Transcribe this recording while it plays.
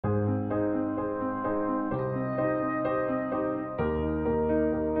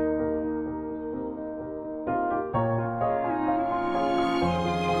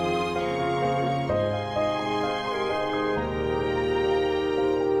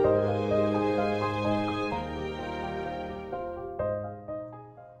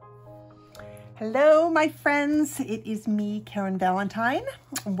Hello, my friends. It is me, Karen Valentine.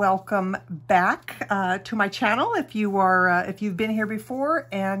 Welcome back to my channel. If you've been here before,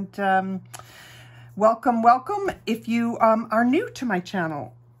 and welcome if you are new to my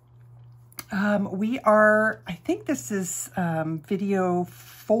channel. I think this is video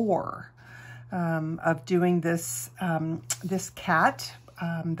 4 of doing this this cat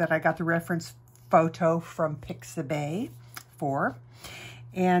that I got the reference photo from Pixabay for.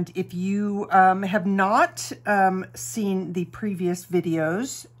 And if you have not seen the previous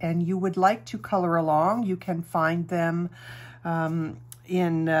videos and you would like to color along, you can find them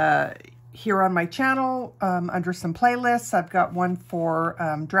here on my channel under some playlists. I've got one for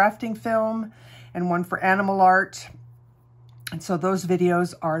drafting film and one for animal art. And so those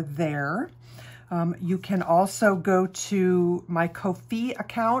videos are there. You can also go to my Ko-fi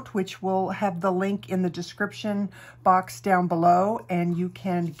account, which will have the link in the description box down below, and you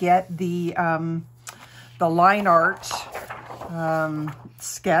can get the line art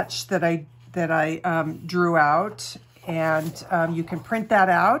sketch that I drew out, and you can print that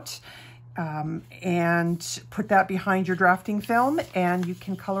out and put that behind your drafting film, and you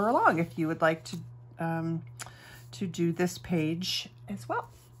can color along if you would like to do this page as well.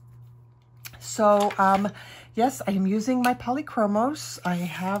 So, yes, I am using my Polychromos. I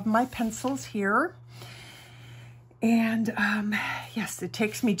have my pencils here. And, yes, it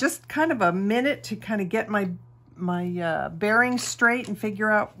takes me just kind of a minute to kind of get my bearings straight and figure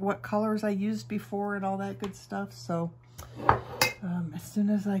out what colors I used before and all that good stuff. So, as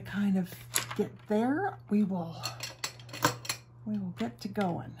soon as I kind of get there, we will get to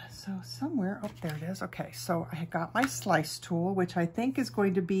going. So somewhere, oh, there it is. Okay, so I got my slice tool, which I think is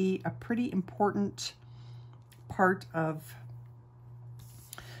going to be a pretty important part of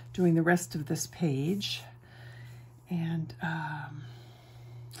doing the rest of this page. And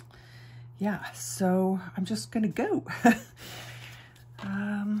yeah, so I'm just gonna go.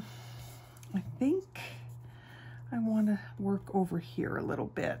 I think I want to work over here a little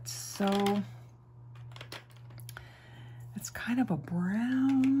bit. So it's kind of a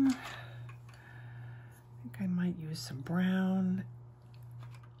brown. I think I might use some brown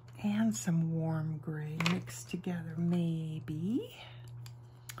and some warm gray mixed together, maybe.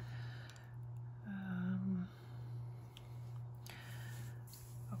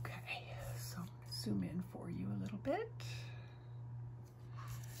 Okay, so I'm gonna zoom in for you a little bit.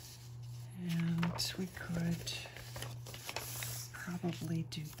 And we could probably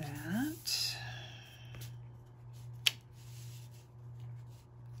do that.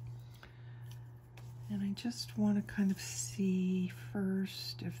 And I just want to kind of see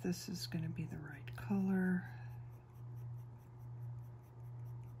first if this is going to be the right color.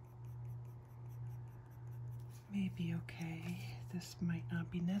 Maybe okay. This might not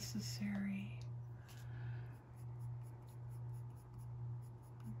be necessary.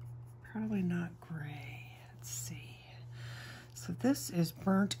 Probably not gray. Let's see. So this is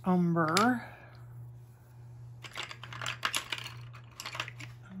burnt umber.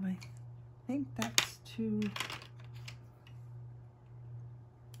 I think that's too...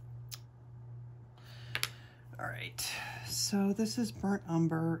 All right, so this is burnt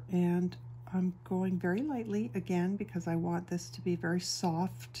umber, and I'm going very lightly again because I want this to be very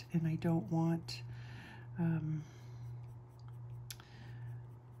soft, and I don't want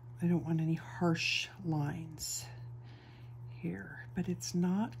any harsh lines here, but it's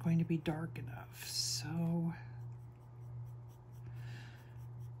not going to be dark enough, so I'm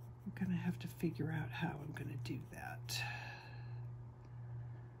gonna have to figure out how I'm gonna do that.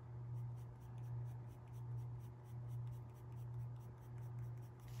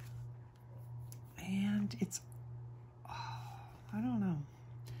 And it's, I don't know.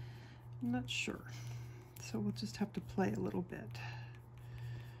 I'm not sure. So we'll just have to play a little bit.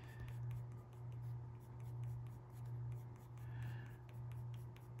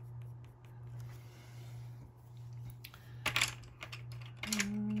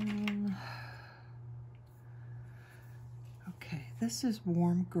 Okay, this is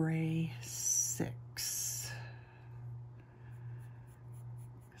warm gray 6.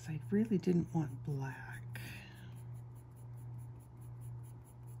 I really didn't want black.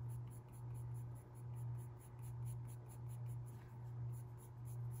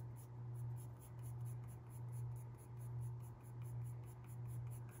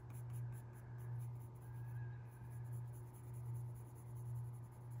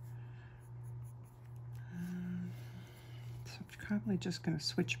 So I'm probably just going to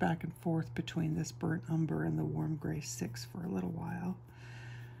switch back and forth between this burnt umber and the warm gray 6 for a little while.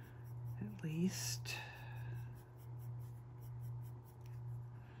 At least.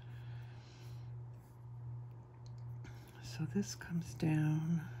 So this comes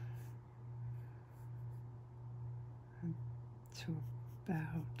down to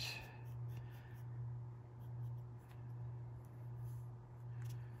about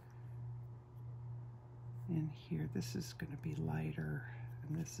in here. This is going to be lighter,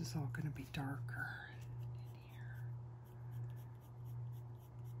 and this is all going to be darker in here.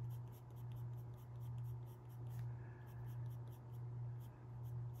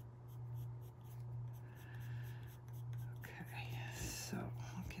 Okay, so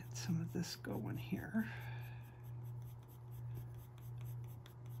I'll get some of this going here.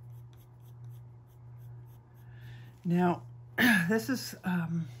 Now, this is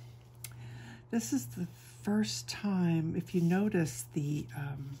the first time, if you notice, the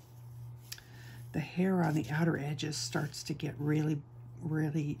hair on the outer edges starts to get really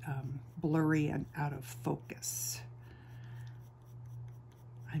blurry and out of focus.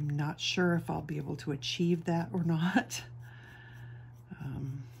 I'm not sure if I'll be able to achieve that or not.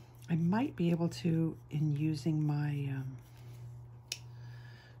 I might be able to in using my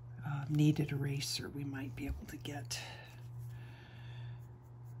kneaded eraser. We might be able to get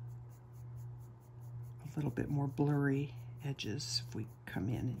a little bit more blurry edges if we come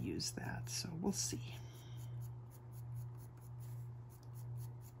in and use that, so we'll see.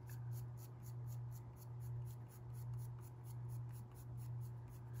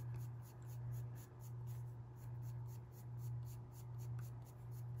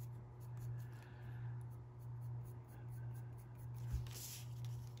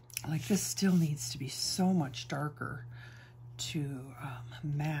 Like, this still needs to be so much darker to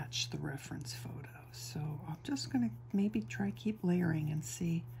match the reference photo. So I'm just gonna maybe try keep layering and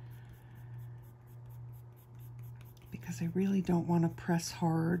see, because I really don't want to press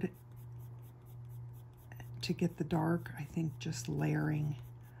hard to get the dark. I think just layering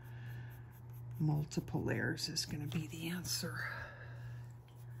multiple layers is going to be the answer.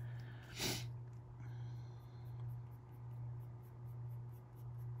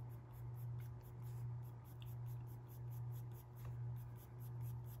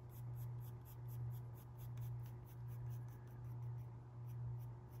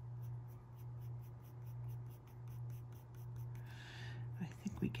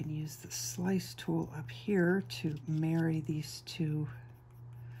 We can use the slice tool up here to marry these two,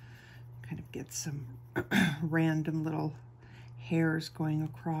 kind of get some random little hairs going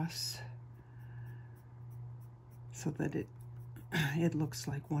across so that it looks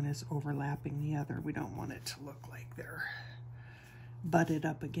like one is overlapping the other. We don't want it to look like they're butted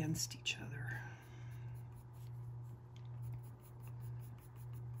up against each other.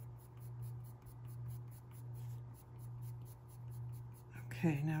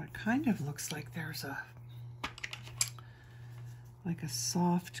 Okay, now it kind of looks like there's a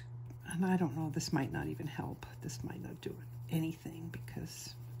soft, and I don't know, this might not even help. This might not do anything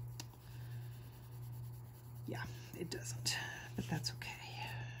because, yeah, it doesn't, but that's okay.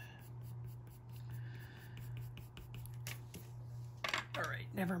 All right,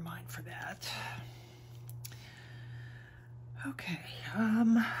 never mind for that. Okay,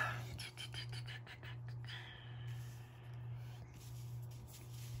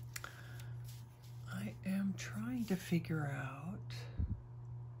 I am trying to figure out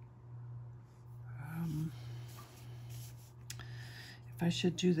if I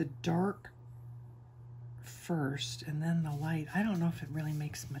should do the dark first and then the light. I don't know if it really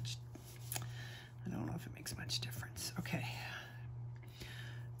makes much, difference. Okay,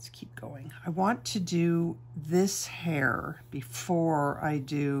 let's keep going. I want to do this hair before I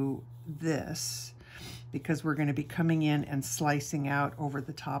do this, because we're going to be coming in and slicing out over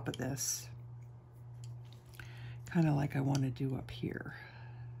the top of this, kind of like I want to do up here.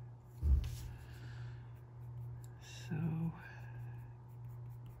 So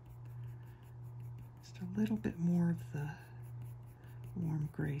just a little bit more of the warm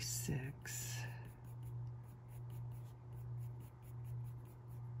gray 6.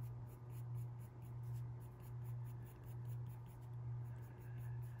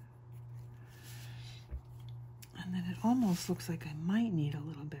 And then it almost looks like I might need a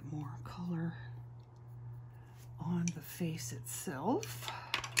little bit more color on the face itself.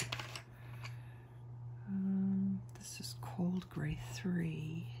 This is cold gray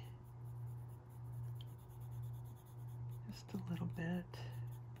 3. Just a little bit.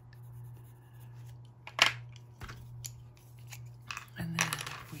 And then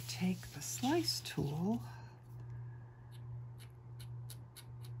if we take the slice tool,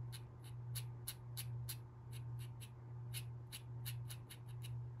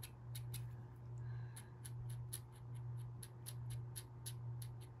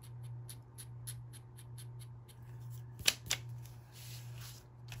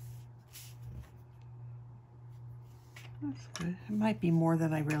 That's good. It might be more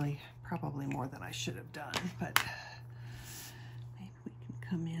than probably more than I should have done, but maybe we can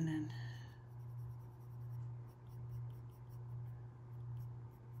come in and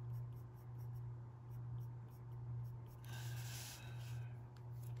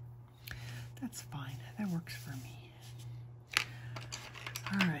that's fine. That works for me.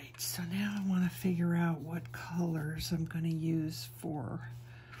 All right, so now I want to figure out what colors I'm going to use for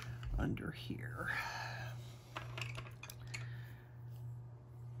under here.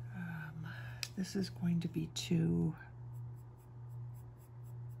 This is going to be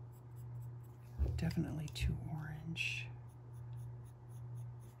definitely too orange.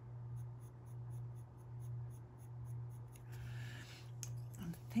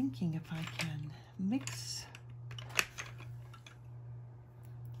 I'm thinking if I can mix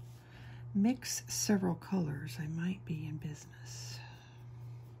several colors, I might be in business.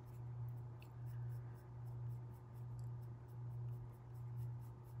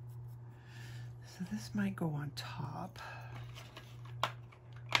 So this might go on top.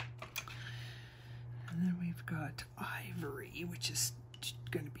 And then we've got Ivory, which is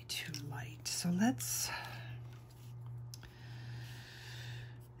going to be too light. So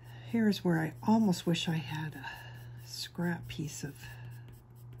here's where I almost wish I had a scrap piece of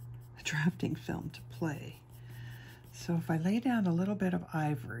drafting film to play. So if I lay down a little bit of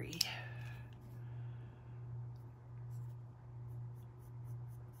Ivory,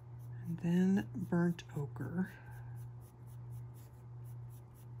 and then burnt ochre,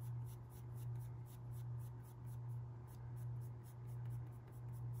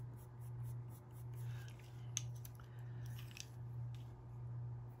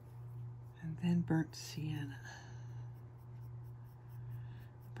 and then burnt sienna.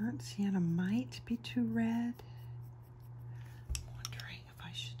 Burnt sienna might be too red. I'm wondering if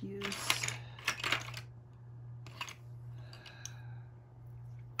I should use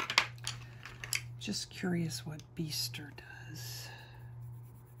just curious what Bistre does.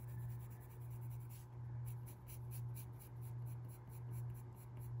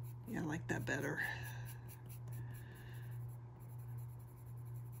 Yeah, I like that better.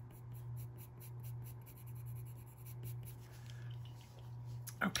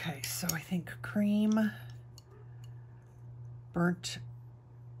 Okay, so I think cream, burnt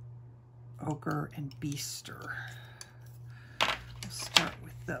ochre, and Bistre. We'll start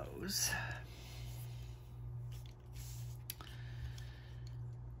with those.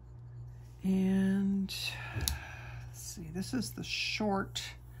 And let's see, this is the short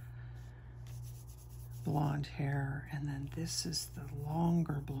blonde hair, and then this is the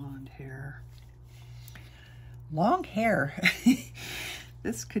longer blonde hair. Long hair.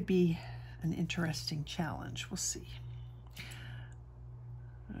 This could be an interesting challenge. We'll see.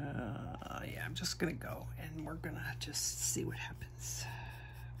 Yeah, I'm just gonna go and we're gonna just see what happens.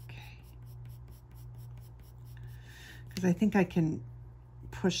 Okay. Because I think I can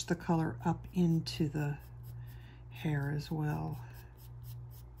push the color up into the hair as well.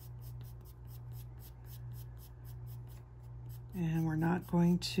 And we're not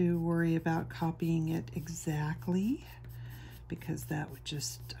going to worry about copying it exactly, because that would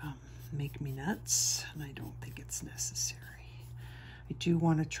just make me nuts, and I don't think it's necessary. I do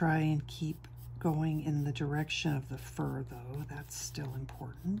want to try and keep going in the direction of the fur, though. That's still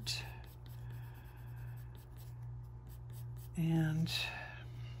important. And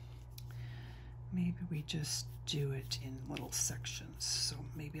maybe we just do it in little sections. So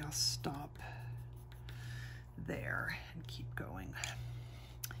maybe I'll stop there and keep going.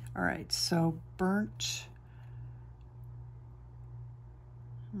 All right, so burnt.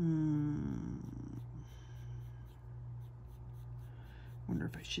 Wonder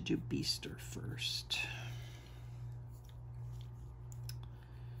if I should do Bistre first.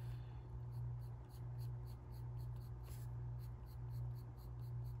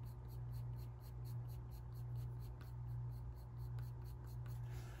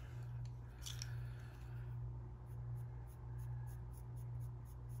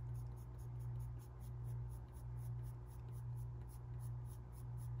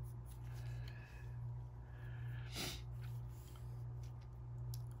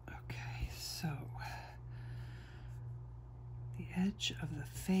 So the edge of the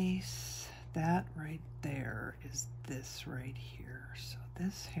face, that right there is this right here. So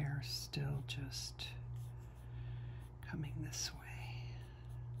this hair is still just coming this way.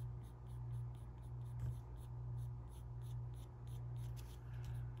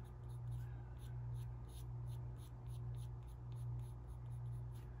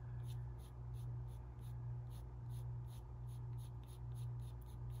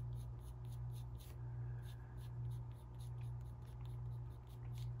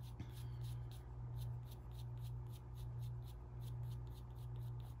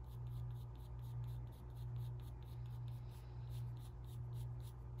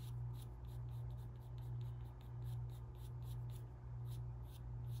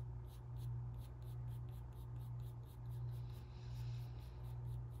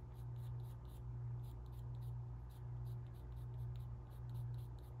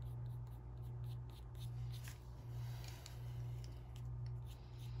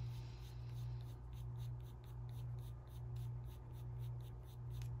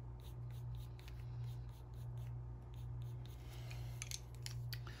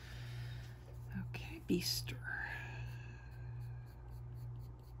 Bistre.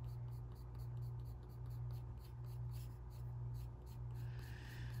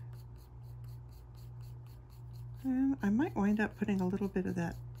 And I might wind up putting a little bit of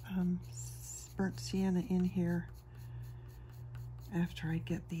that burnt sienna in here after I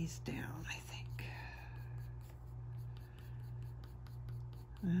get these down, I think.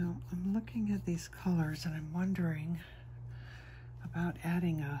 Now, I'm looking at these colors and I'm wondering about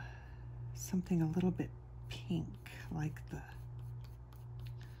adding something a little bit pink, like the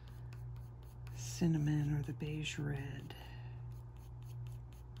cinnamon or the beige red.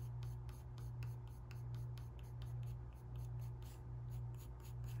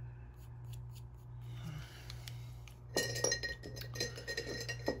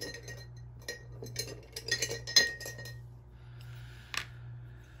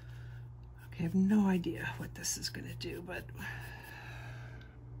 I have no idea what this is going to do, but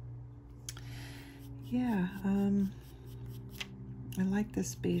yeah, I like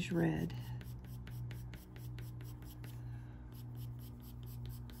this beige red.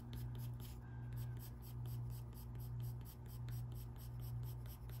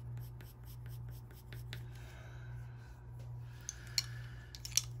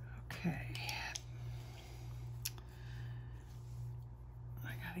 Okay,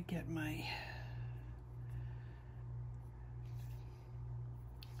 I gotta get my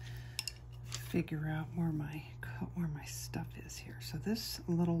figure out where my stuff is here. So this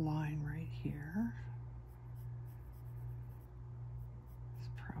little line right here is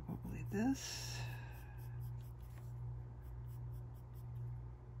probably this.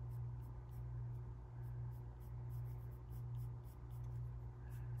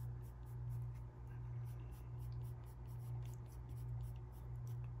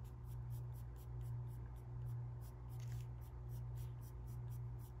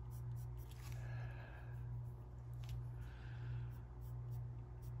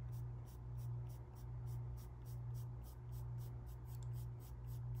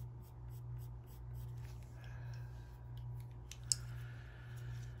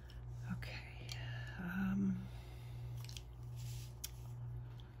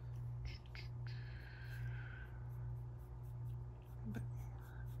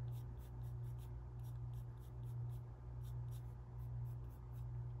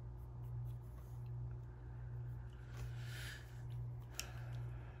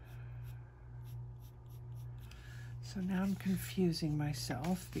 So now I'm confusing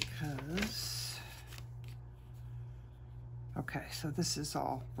myself because, okay, so this is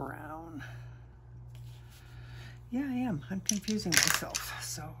all brown. Yeah, I am. I'm confusing myself.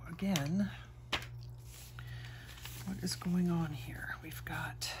 So again, what is going on here? We've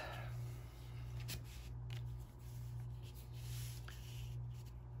got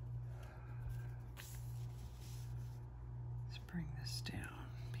let's bring this down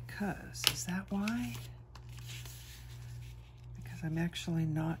because, is that why? Because I'm actually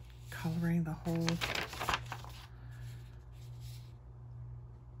not coloring the whole.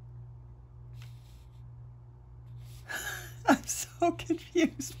 I'm so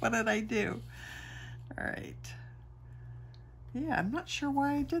confused. What did I do? All right. Yeah, I'm not sure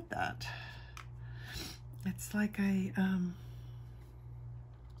why I did that. It's like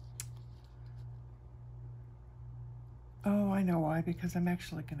oh, I know why, because I'm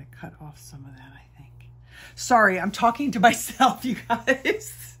actually going to cut off some of that, I think. Sorry, I'm talking to myself, you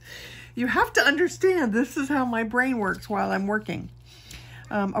guys. You have to understand, this is how my brain works while I'm working.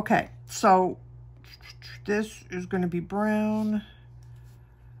 Okay, so this is going to be brown.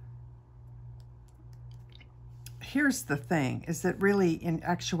 Here's the thing, is that really, in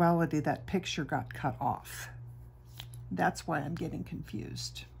actuality, that picture got cut off. That's why I'm getting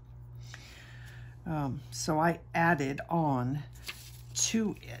confused. So I added on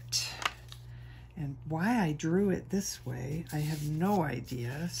to it. And why I drew it this way, I have no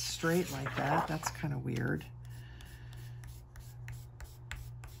idea. Straight like that, that's kind of weird.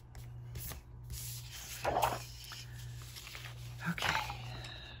 Okay.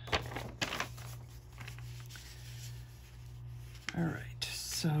 All right,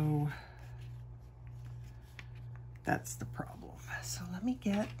 so that's the problem. So let me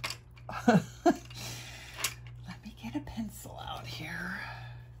get let me get a pencil out here.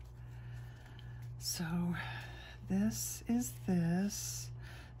 So this is this.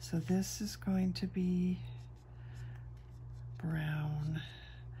 So this is going to be brown.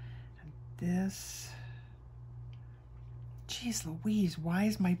 And this, geez Louise, why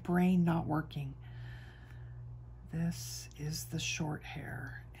is my brain not working? This is the short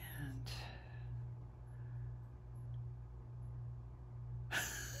hair, and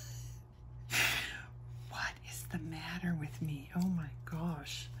with me. Oh my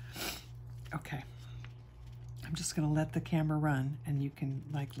gosh. Okay. I'm just going to let the camera run and you can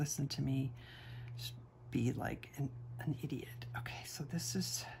like listen to me be like an idiot. Okay, so this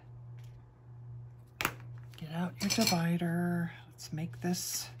is, get out your divider. Let's make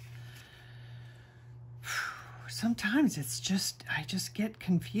this. Sometimes it's just, I just get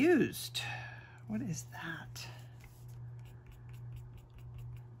confused. What is that?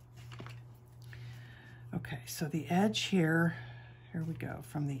 Okay, so the edge here we go.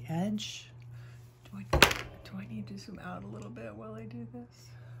 From the edge, do I need to zoom out a little bit while I do this?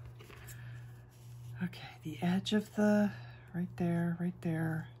 Okay, the edge of the, right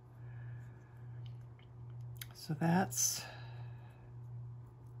there. So that's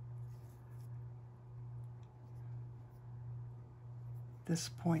this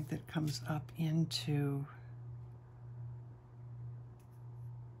point that comes up into,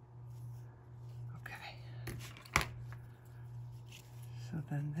 okay. So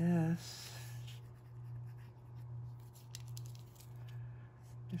then this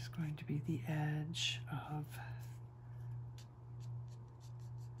is going to be the edge of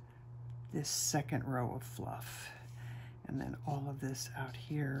this second row of fluff. And then all of this out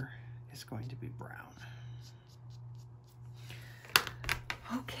here is going to be brown.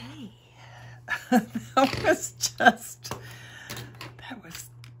 Okay. That was just,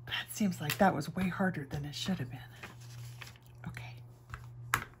 that seems like that was way harder than it should have been. Okay.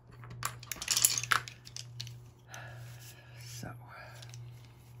 So.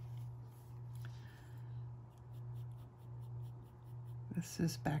 This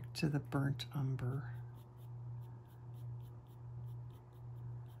is back to the burnt umber.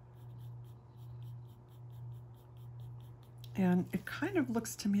 And it kind of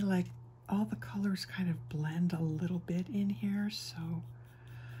looks to me like all the colors kind of blend a little bit in here, so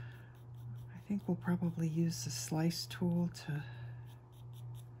I think we'll probably use the slice tool to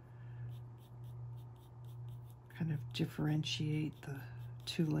kind of differentiate the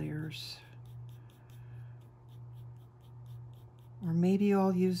two layers. Or maybe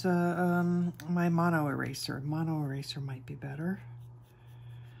I'll use my mono eraser. Mono eraser might be better.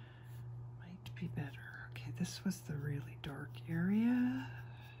 Might be better. Okay, this was the really dark area.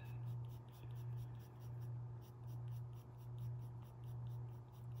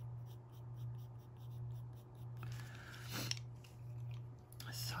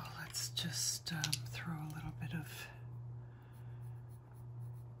 So let's just throw a little bit of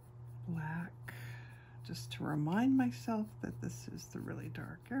black just to remind myself that this is the really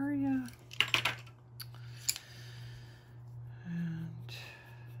dark area. And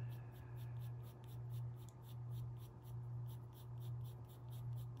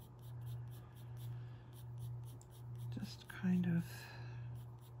just kind of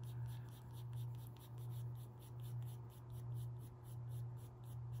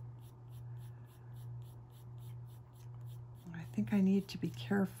I think I need to be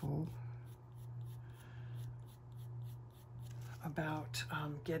careful about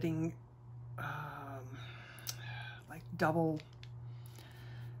getting like double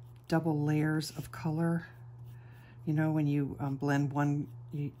layers of color. You know, when you blend one,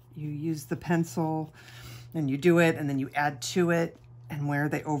 you use the pencil and you do it and then you add to it, and where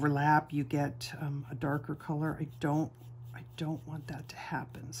they overlap you get a darker color. I don't want that to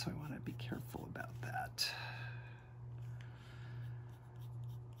happen, so I want to be careful about that.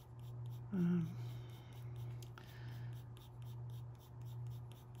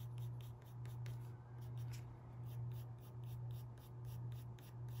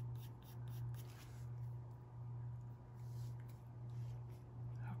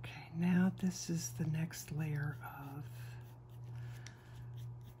 Now this is the next layer of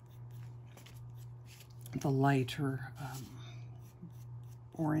the lighter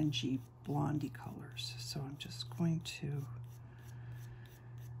orangey blondie colors. So I'm just going to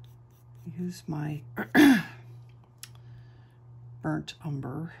use my burnt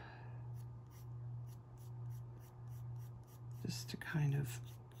umber just to kind of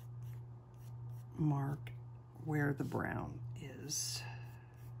mark where the brown is.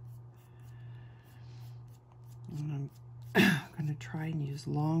 And I'm going to try and use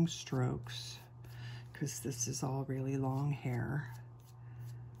long strokes because this is all really long hair.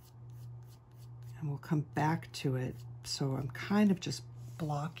 And we'll come back to it. So I'm kind of just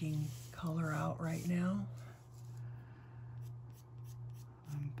blocking color out right now.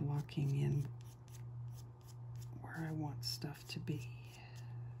 I'm blocking in where I want stuff to be.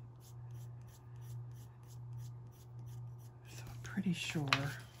 So I'm pretty sure.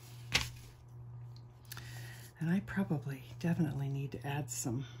 And I definitely need to add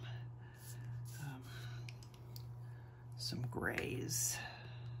some grays,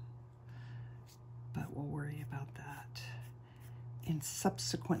 but we'll worry about that in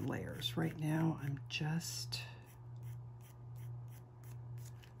subsequent layers. Right now, I'm just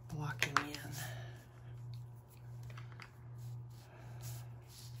blocking in.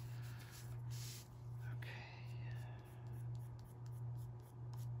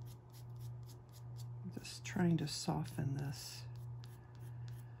 Trying to soften this.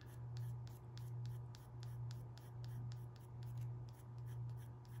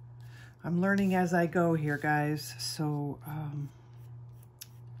 I'm learning as I go here, guys, so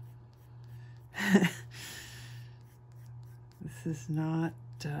this is not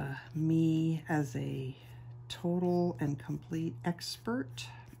me as a total and complete expert.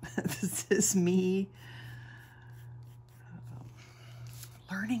 This is me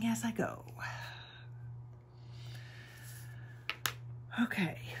learning as I go.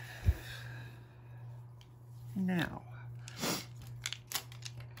 Okay, now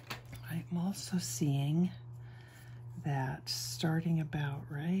I'm also seeing that starting about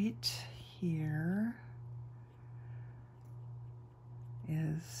right here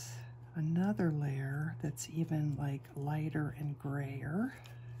is another layer that's even like lighter and grayer,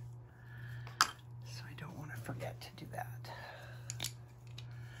 so I don't want to forget to do that.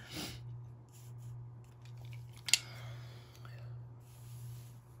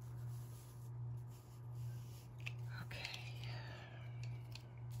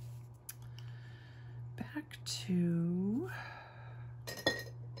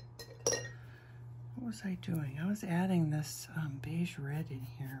 What was I doing? I was adding this beige red in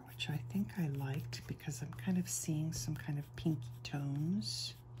here, which I think I liked because I'm kind of seeing some kind of pinky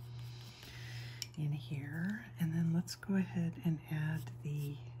tones in here. And then let's go ahead and add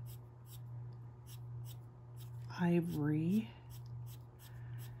the ivory.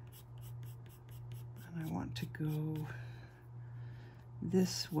 And I want to go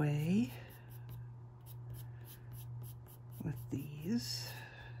this way with these.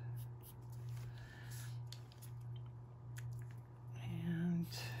 And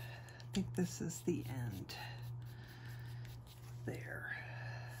I think this is the end there.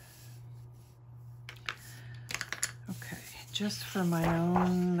 Okay, just for my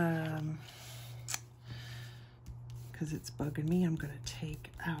own, because it's bugging me, I'm going to take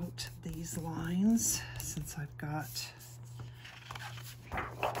out these lines since I've got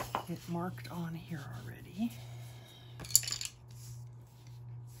it marked on here already.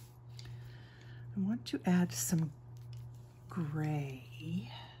 I want to add some gray.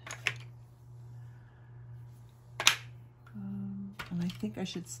 And I think I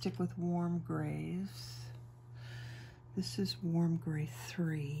should stick with warm grays. This is warm gray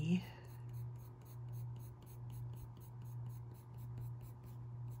 3.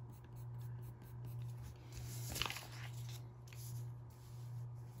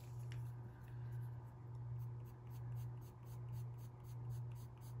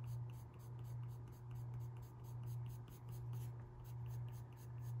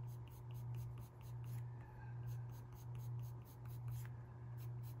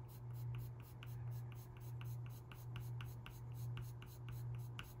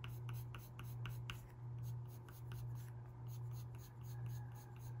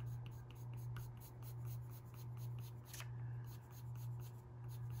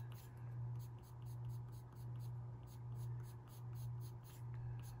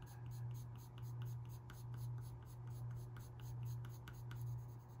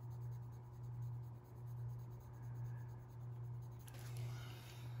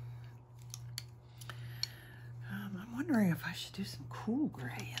 I'm wondering if I should do some cool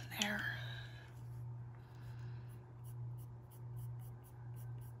gray in there.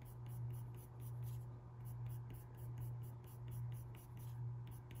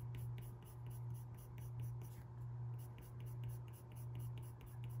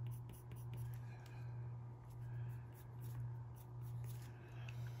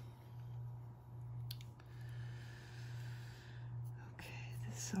 Okay,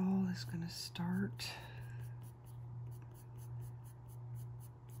 this all is going to start .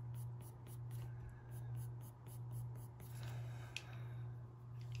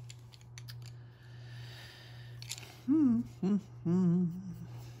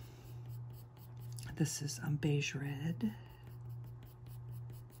 This is Beige Red. I'm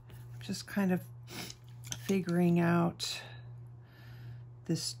just kind of figuring out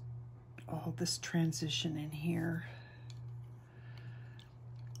this, all this transition in here.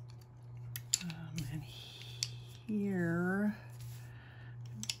 And here,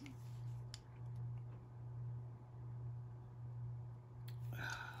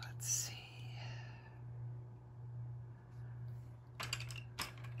 let's see.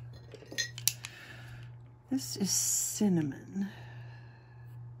 This is cinnamon.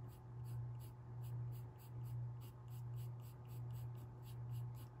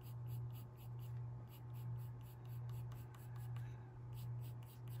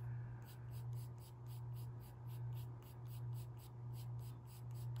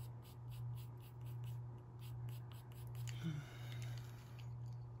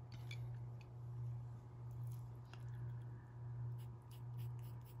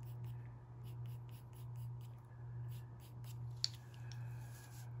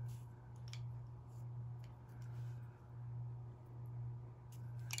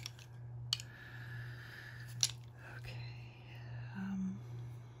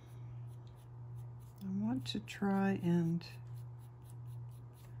 To try and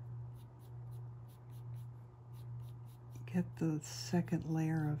get the second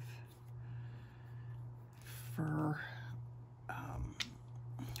layer of fur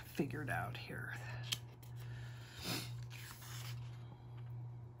figured out here.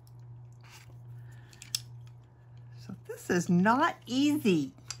 So this is not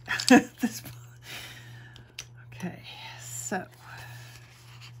easy. Okay, so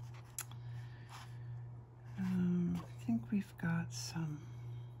I think we've got some,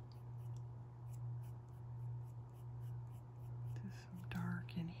 do some dark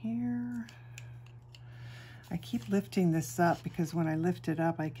in here. I keep lifting this up because when I lift it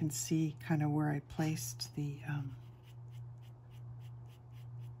up, I can see kind of where I placed the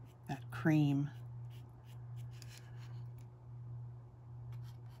that cream.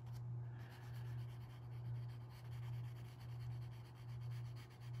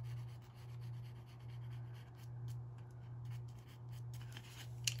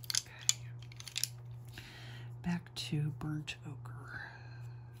 Back to burnt ochre.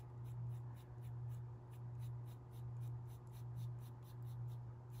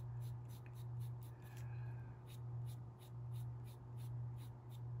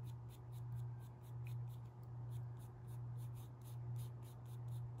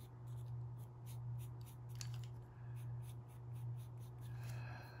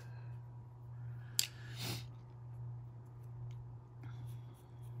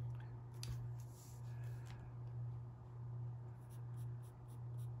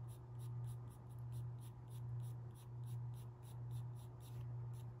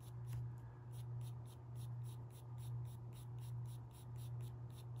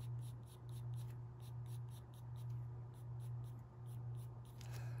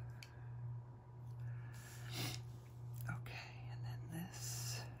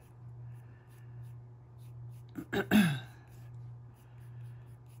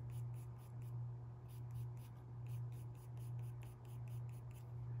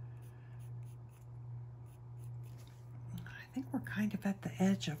 I think we're kind of at the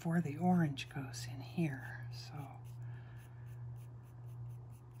edge of where the orange goes in here, so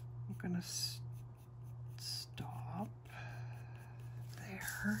I'm gonna stop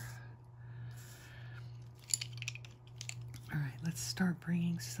there. All right, let's start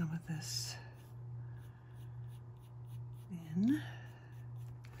bringing some of this in.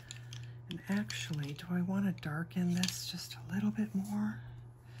 And actually, do I want to darken this just a little bit more?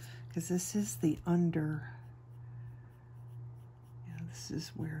 Because this is the under. This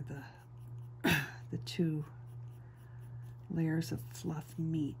is where the two layers of fluff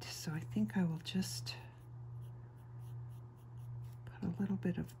meet. So I think I will just put a little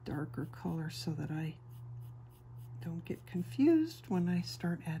bit of darker color so that I don't get confused when I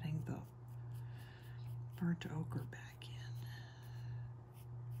start adding the burnt ochre back in.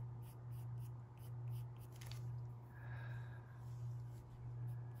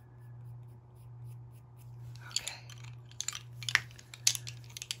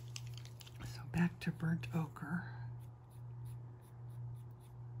 Back to burnt ochre.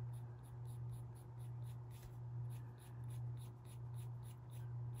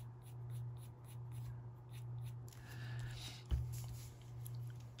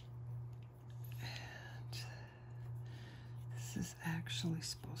 And this is actually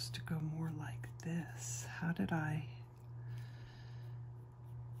supposed to go more like this. How did I?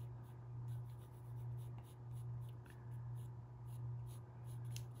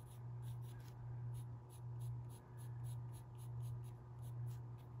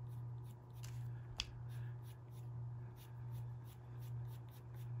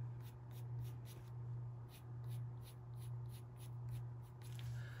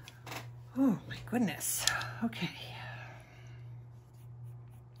 Oh my goodness. Okay.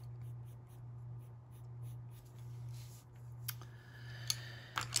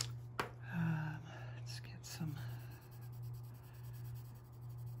 Let's get some.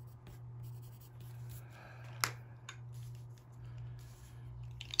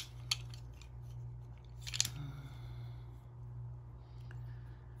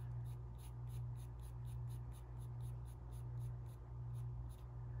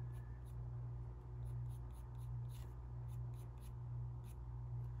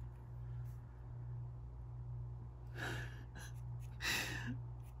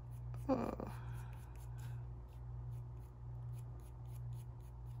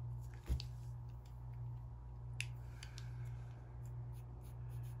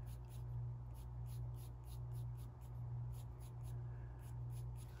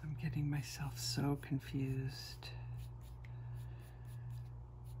 getting myself so confused.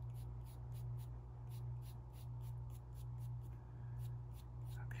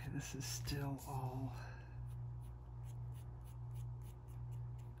 Okay, this is still all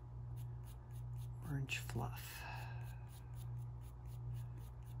orange fluff.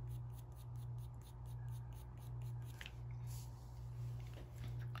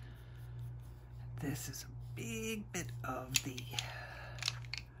 This is a big bit of the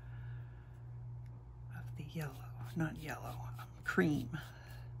yellow, not yellow, cream.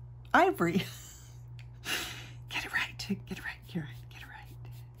 Ivory. Get it right, get it right, Karen, get it right.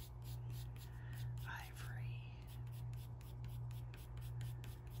 Ivory.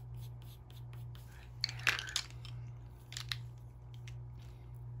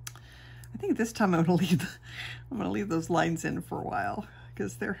 I think this time I'm gonna leave those lines in for a while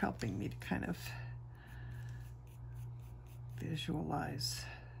because they're helping me to kind of visualize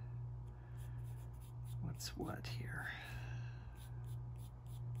what's what here.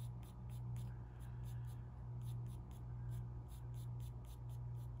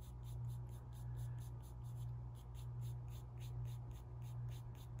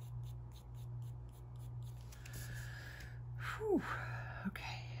 Whew. Okay.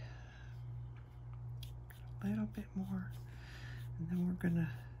 A little bit more, and then we're gonna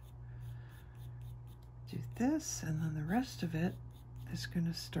do this, and then the rest of it is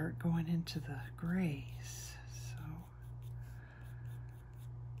gonna start going into the grays. So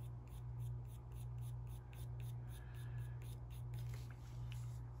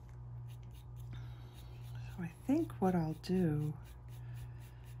I think what I'll do,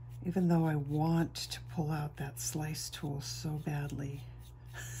 even though I want to pull out that slice tool so badly,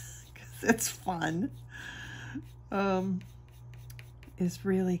 because it's fun, is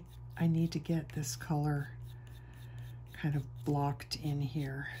really, I need to get this color kind of blocked in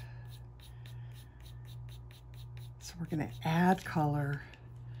here. So we're going to add color,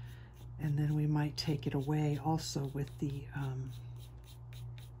 and then we might take it away also with the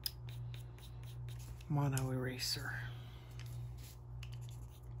mono eraser.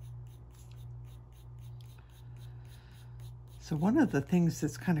 So one of the things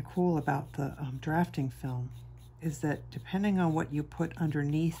that's kind of cool about the drafting film is that depending on what you put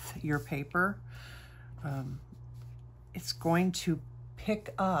underneath your paper, it's going to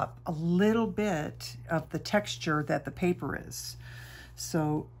pick up a little bit of the texture that the paper is.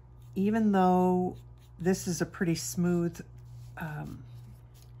 So even though this is a pretty smooth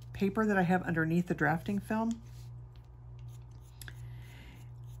paper that I have underneath the drafting film,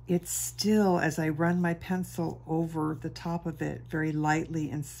 it's still, as I run my pencil over the top of it very lightly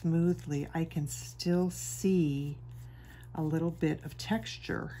and smoothly, I can still see a little bit of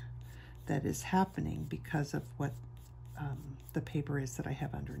texture that is happening because of what the paper is that I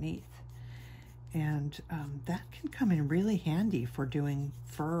have underneath. And that can come in really handy for doing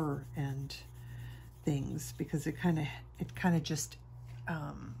fur and things, because it kind of just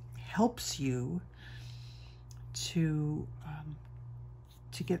helps you to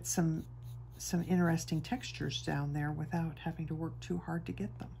get some interesting textures down there without having to work too hard to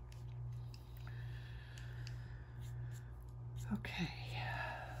get them. Okay.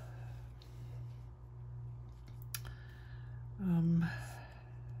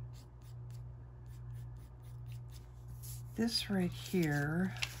 This right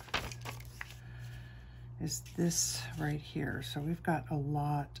here is this right here. So we've got a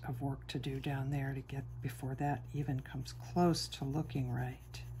lot of work to do down there to get before that even comes close to looking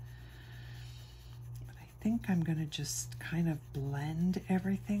right. But I think I'm going to just kind of blend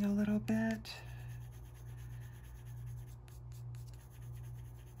everything a little bit.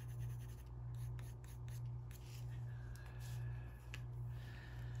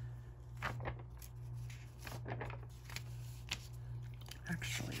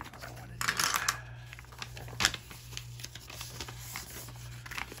 Actually, what I want to do,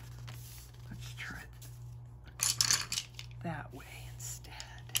 let's try that way instead.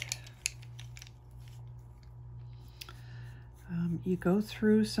 You go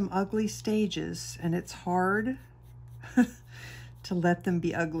through some ugly stages, and it's hard to let them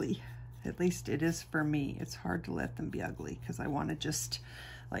be ugly. At least it is for me. It's hard to let them be ugly because I want to just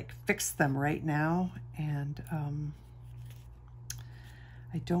like fix them right now, and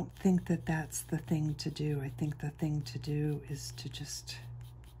I don't think that that's the thing to do. I think the thing to do is to just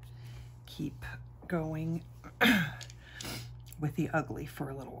keep going with the ugly for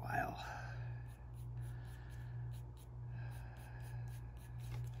a little while.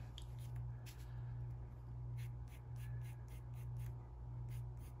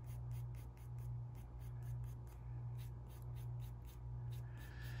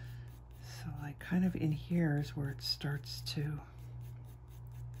 like kind of in here is where it starts to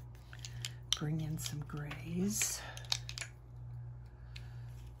bring in some grays.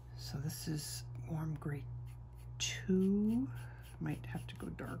 So this is warm gray 2. Might have to go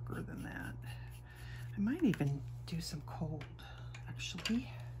darker than that. I might even do some cold, actually.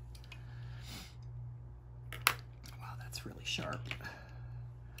 Wow, that's really sharp.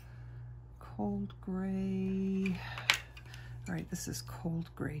 Cold gray. All right, this is cold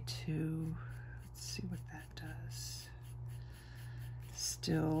gray 2. Let's see what that does.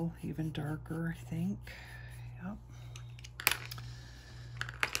 Still even darker, I think. Yep.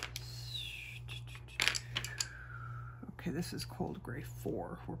 Okay, this is cold gray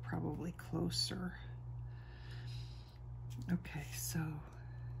 4. We're probably closer. Okay, so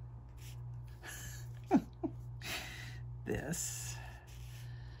this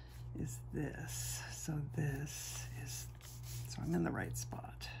is this. So this is, so I'm in the right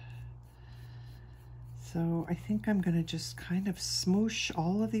spot. So I think I'm going to just kind of smoosh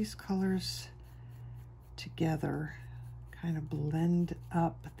all of these colors together, kind of blend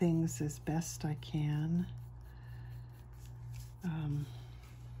up things as best I can.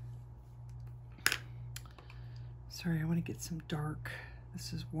 Sorry, I want to get some dark.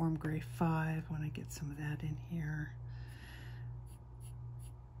 This is warm gray 5. I want to get some of that in here.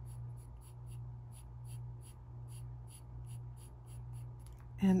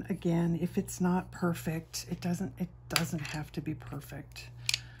 And again, if it's not perfect, it doesn't have to be perfect.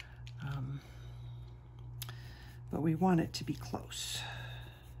 But we want it to be close.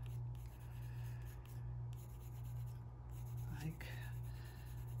 Like,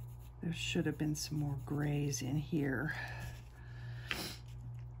 there should have been some more grays in here.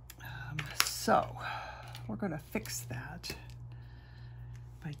 So we're going to fix that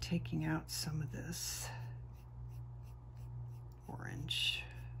by taking out some of this orange.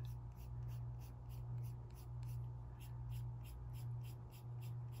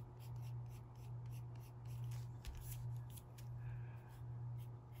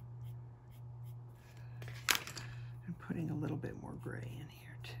 And putting a little bit more gray in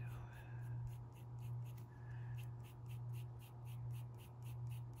here too.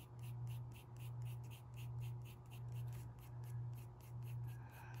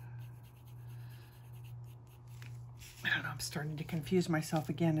 I don't know, I'm starting to confuse myself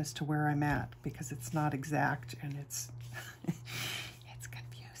again as to where I'm at because it's not exact and it's it's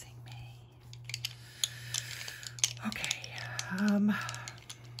confusing me. Okay.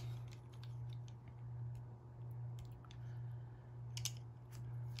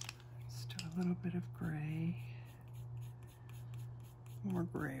 Let's do a little bit of gray. More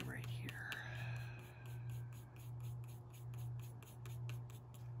gray right here.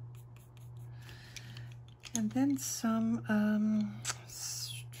 And then some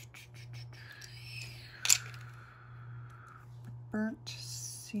burnt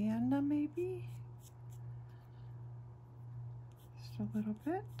sienna, maybe? Just a little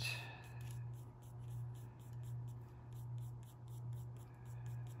bit.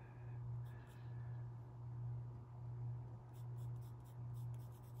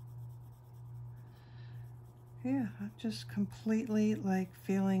 Yeah, I'm just completely like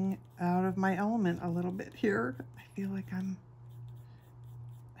feeling out of my element a little bit here. I feel like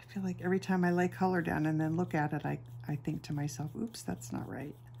every time I lay color down and then look at it, I think to myself, oops, that's not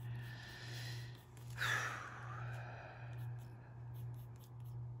right.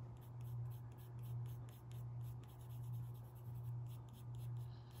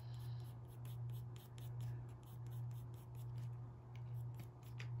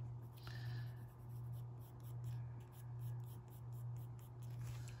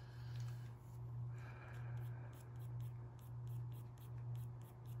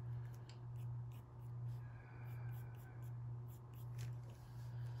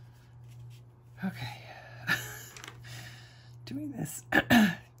 Okay, doing this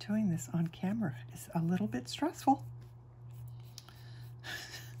on camera is a little bit stressful.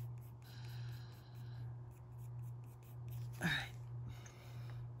 All right,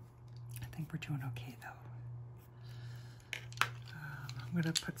 I think we're doing okay though. I'm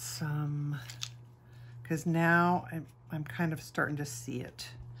gonna put some, because now I'm kind of starting to see it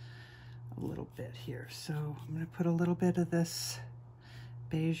a little bit here. So I'm gonna put a little bit of this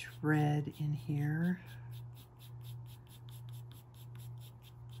beige red in here.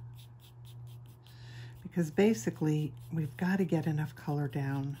 Because basically we've got to get enough color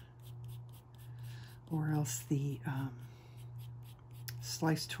down or else the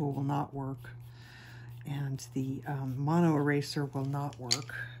slice tool will not work and the mono eraser will not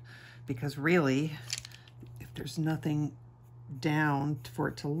work, because really if there's nothing down for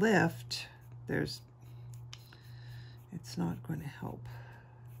it to lift, it's not going to help.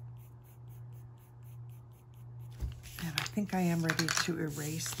 And I think I am ready to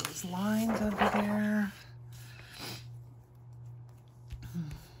erase those lines over there.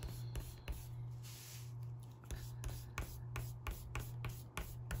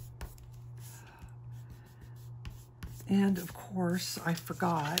 And of course, I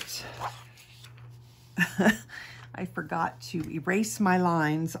forgot I forgot to erase my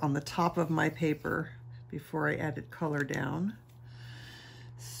lines on the top of my paper before I added color down.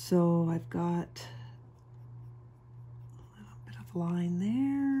 So I've got a little bit of line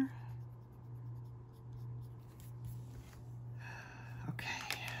there.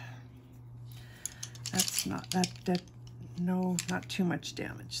 Okay. That's not, no, not too much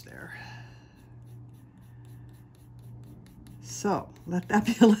damage there. So let that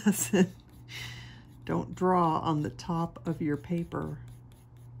be a lesson. Don't draw on the top of your paper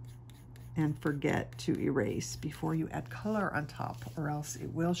and forget to erase before you add color on top, or else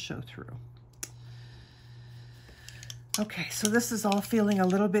it will show through. Okay, so this is all feeling a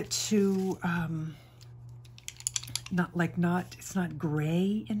little bit too, it's not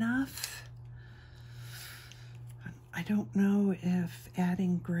gray enough. I don't know if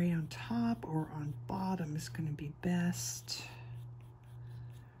adding gray on top or on bottom is going to be best.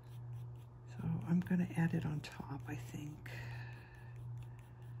 So I'm going to add it on top, I think.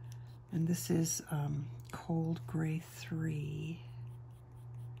 And this is Cold Gray 3.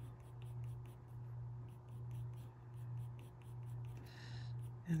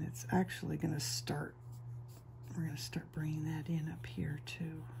 And it's actually going to start, we're going to start bringing that in up here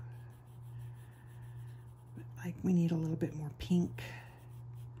too. But like we need a little bit more pink.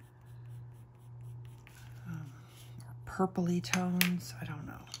 Or purpley tones, I don't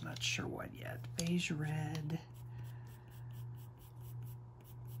know, I'm not sure what yet. Beige red.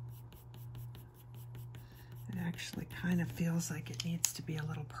 It actually kind of feels like it needs to be a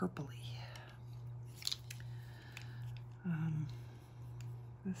little purpley.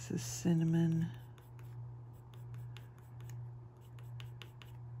 This is cinnamon.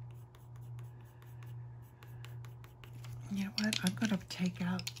 You know what? I'm going to take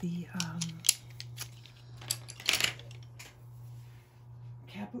out the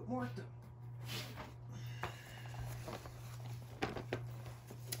Caput Mortem.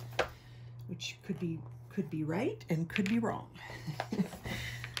 Which could be right and could be wrong.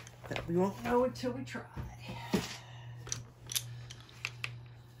 But we won't know until we try.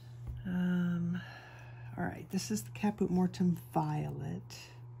 All right, this is the Caput Mortem Violet.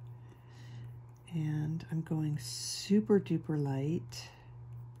 And I'm going super duper light.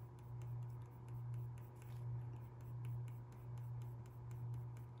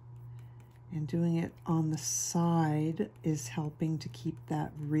 And doing it on the side is helping to keep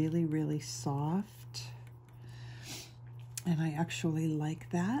that really, really soft. And I actually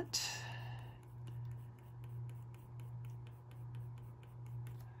like that.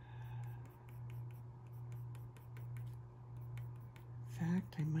 In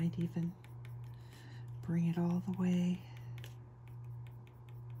fact, I might even bring it all the way.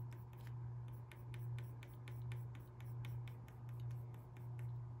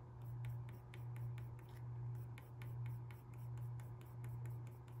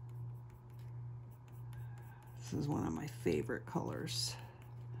 This is one of my favorite colors.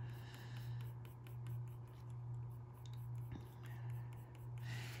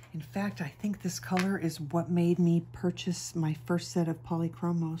 In fact, I think this color is what made me purchase my first set of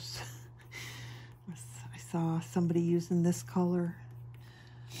Polychromos. I saw somebody using this color.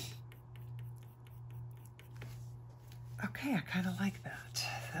 Okay, I kind of like that.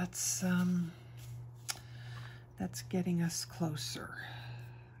 That's getting us closer.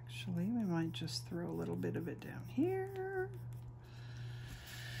 Actually, we might just throw a little bit of it down here.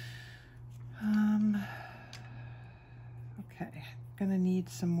 Okay, gonna need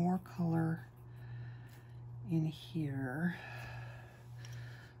some more color in here.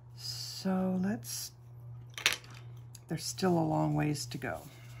 So there's still a long ways to go.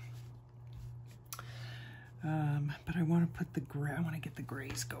 But I want to put the gray, I want to get the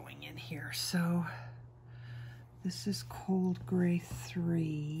grays going in here. So this is Cold Gray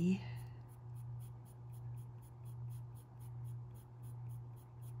 3.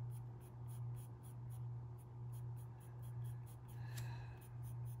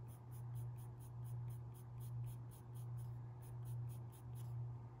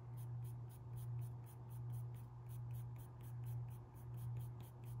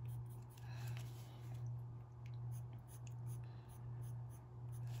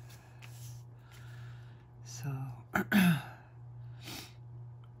 So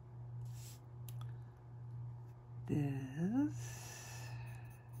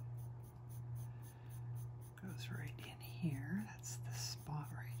goes right in here. That's the spot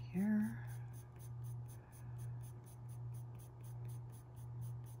right here.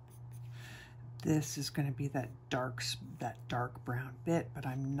 This is going to be that dark brown bit, but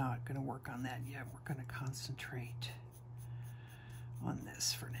I'm not going to work on that yet. We're going to concentrate on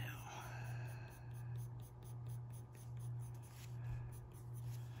this for now.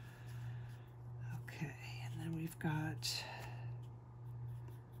 Okay, and then we've got,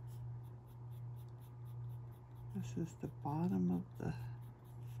 this is the bottom of the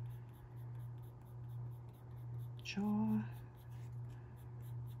jaw.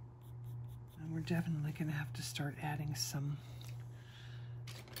 And we're definitely going to have to start adding some,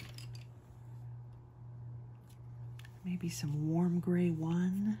 maybe some warm gray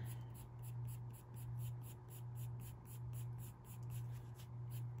 1.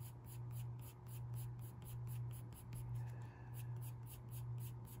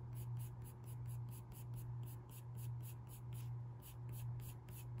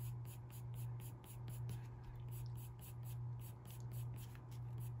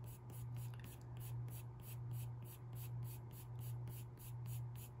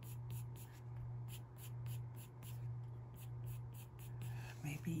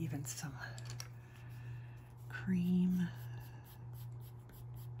 Maybe even some cream.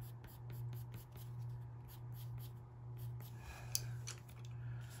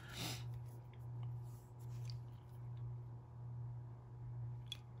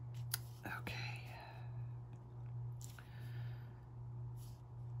 Okay.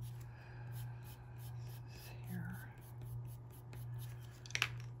 Here.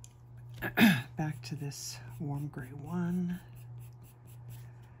 Back to this warm gray 1.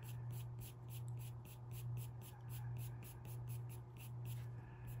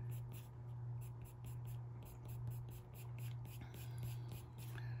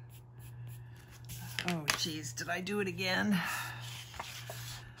 Oh, geez, did I do it again?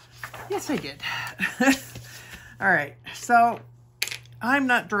 Yes, I did. All right, so I'm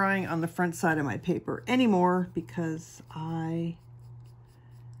not drawing on the front side of my paper anymore because I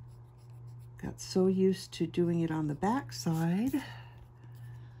got so used to doing it on the back side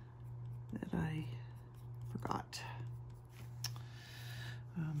that I forgot.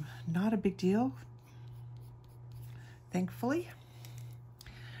 Not a big deal, thankfully.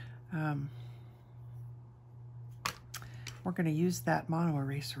 We're going to use that mono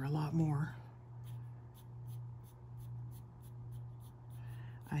eraser a lot more.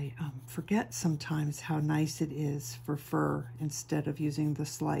 I forget sometimes how nice it is for fur instead of using the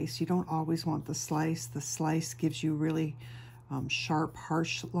slice. You don't always want the slice. The slice gives you really sharp,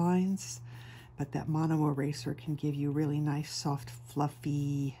 harsh lines, but that mono eraser can give you really nice, soft,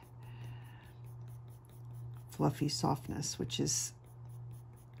 fluffy softness, which is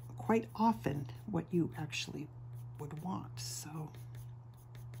quite often what you actually would want. So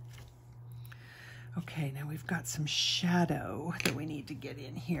okay, now we've got some shadow that we need to get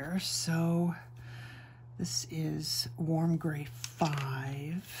in here. So this is warm gray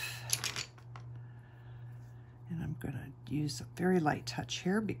 5, and I'm going to use a very light touch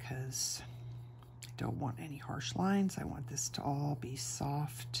here because I don't want any harsh lines. I want this to all be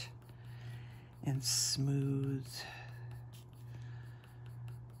soft and smooth.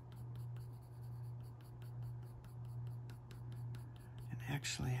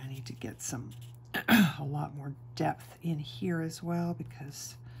 Actually, I need to get some a lot more depth in here as well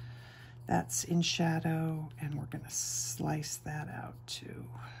because that's in shadow, and we're going to slice that out too.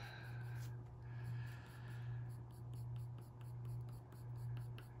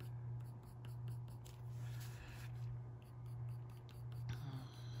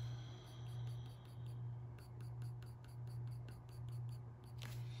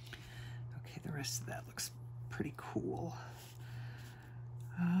 Okay, the rest of that looks pretty cool.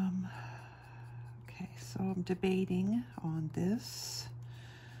 Okay, so I'm debating on this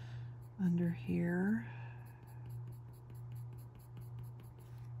under here.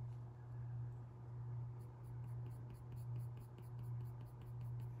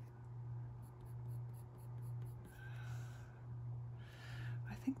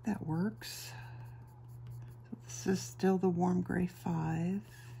 I think that works. So this is still the warm gray 5.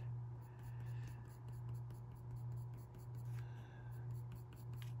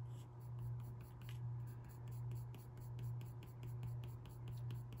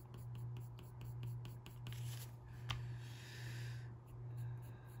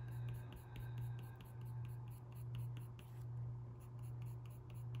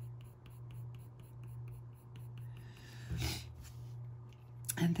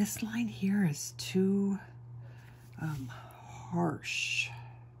 And this line here is too harsh,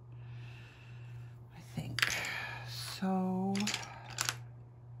 I think. So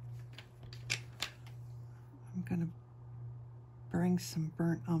I'm gonna bring some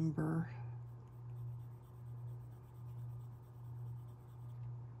burnt umber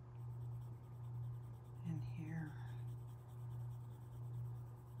in here.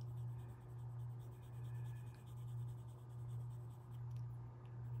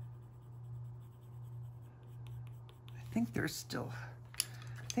 I think there's still,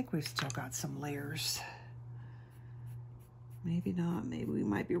 I think we've still got some layers. Maybe not, maybe we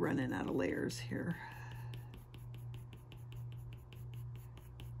might be running out of layers here.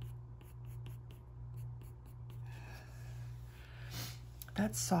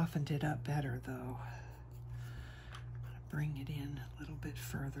 That softened it up better though. I'm gonna bring it in a little bit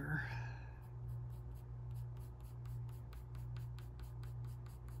further.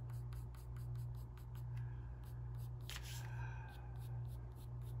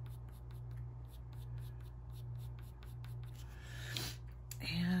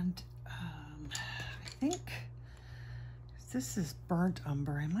 And I think this is burnt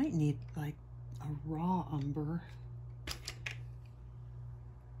umber. I might need like a raw umber.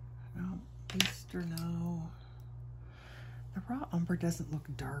 No, Bistre, no. The raw umber doesn't look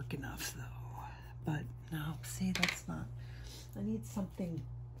dark enough though. But no, see, that's not, I need something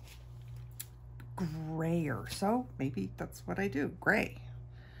grayer. So maybe that's what I do, gray.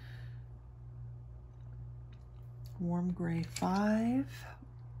 Warm gray 5.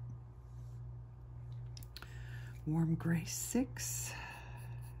 Warm gray 6.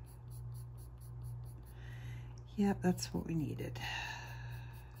 Yep, that's what we needed.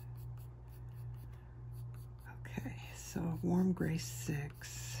 Okay, so warm gray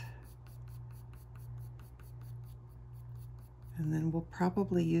 6. And then we'll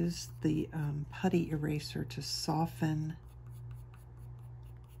probably use the putty eraser to soften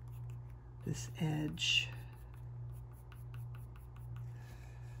this edge.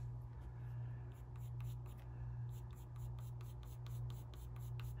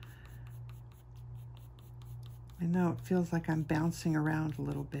 I know it feels like I'm bouncing around a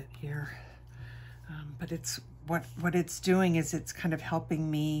little bit here, but it's what it's doing is it's kind of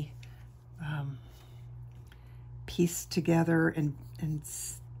helping me piece together and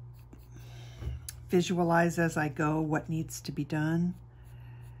visualize as I go what needs to be done.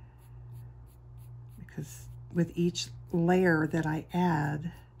 Because with each layer that I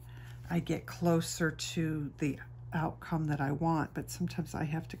add, I get closer to the outcome that I want, but sometimes I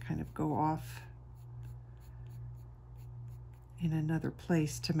have to kind of go off in another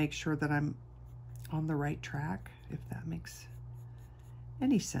place to make sure that I'm on the right track, if that makes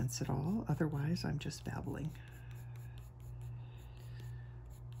any sense at all. Otherwise, I'm just babbling.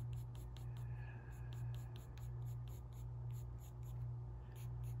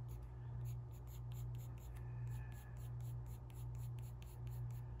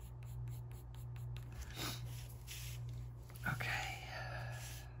 Okay.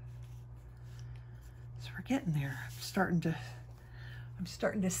 So we're getting there. I'm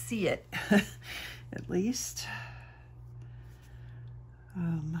starting to see it, at least.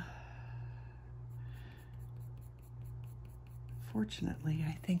 Fortunately,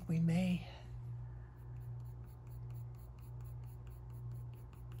 I think we may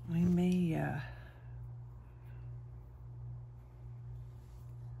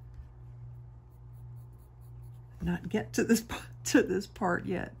not get to this part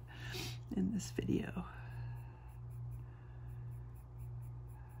yet in this video.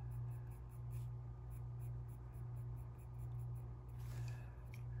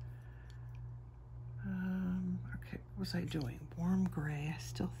 What was I doing? Warm gray. I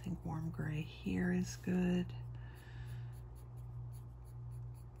still think warm gray here is good.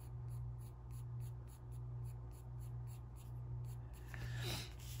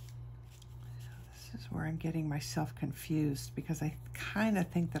 This is where I'm getting myself confused, because I kind of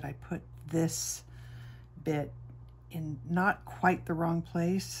think that I put this bit in not quite the wrong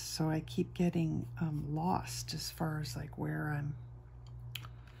place, so I keep getting lost as far as like where I'm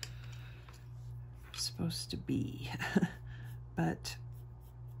supposed to be. But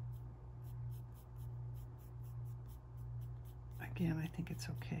again, I think it's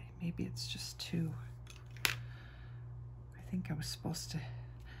okay. Maybe it's just too, I think I was supposed to,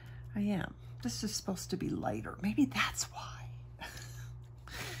 I am. This is supposed to be lighter. Maybe that's why.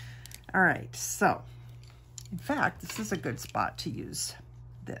 All right, so in fact, this is a good spot to use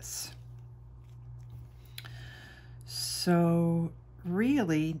this. So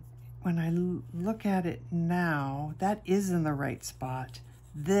really, when I look at it now, that is in the right spot.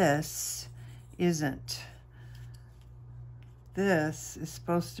 This isn't. This is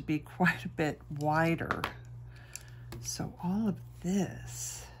supposed to be quite a bit wider. So all of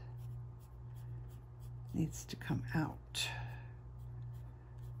this needs to come out.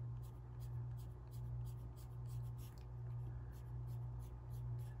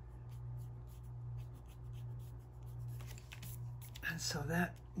 And so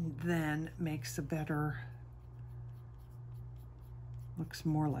that then makes a better, looks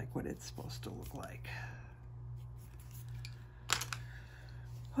more like what it's supposed to look like.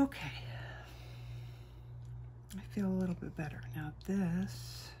 Okay, I feel a little bit better. Now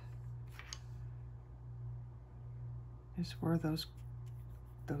this is where those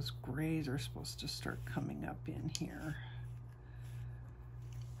grays are supposed to start coming up in here.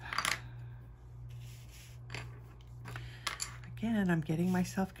 Again, I'm getting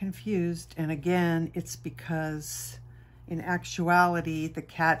myself confused, and again, it's because in actuality the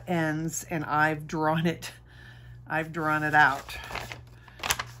cat ends and I've drawn it out.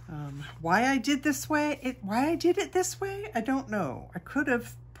 Why I did this way, why I did it this way, I don't know. I could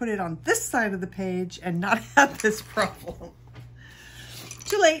have put it on this side of the page and not have this problem.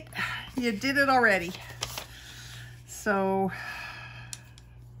 Too late, you did it already. So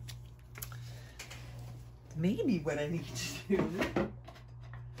maybe what I need to do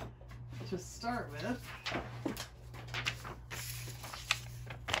to start with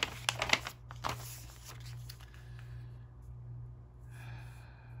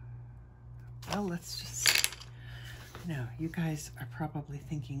well, let's just, no, you guys are probably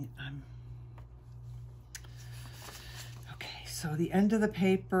thinking okay, so the end of the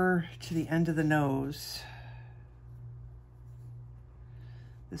paper to the end of the nose.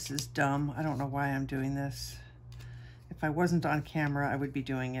 This is dumb. I don't know why I'm doing this. If I wasn't on camera, I would be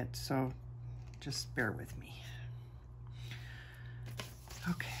doing it, so just bear with me.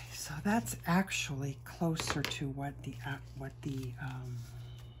 Okay, so that's actually closer to what the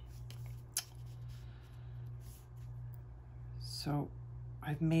so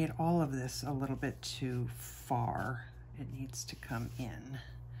I've made all of this a little bit too far. It needs to come in,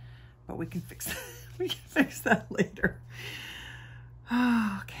 but we can fix that. We can fix that later.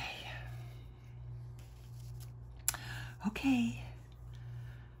 Okay. Okay.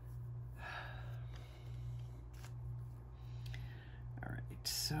 All right,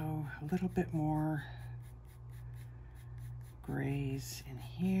 so a little bit more grays in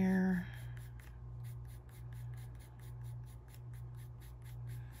here.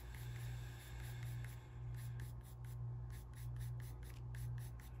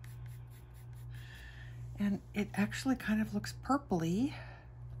 And it actually kind of looks purpley.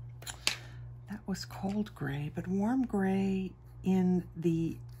 That was cold gray, but warm gray in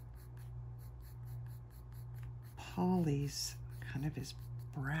the polys kind of is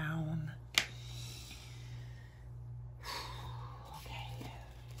brown. Okay.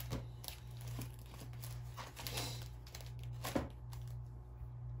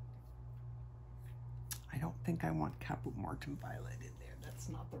 I don't think I want Caput Mortem violet in there. That's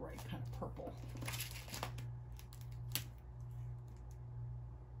not the right kind of purple.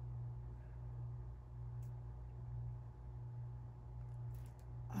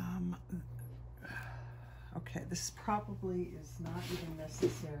 Okay, this probably is not even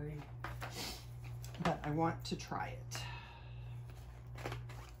necessary, but I want to try it.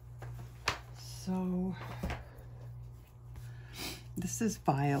 So this is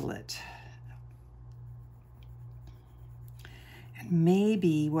violet. And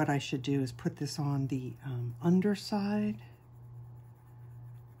maybe what I should do is put this on the underside,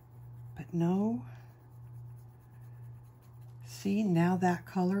 but no. See, now that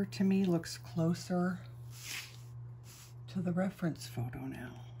color to me looks closer to the reference photo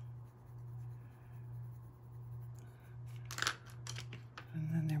now. And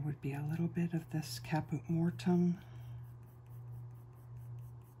then there would be a little bit of this Caput Mortem.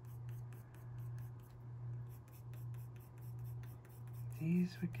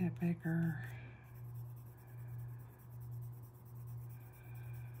 These would get bigger.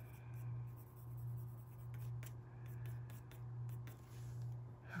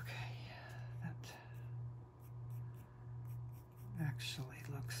 Actually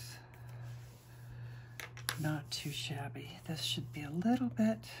looks not too shabby. This should be a little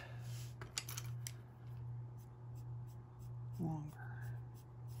bit longer.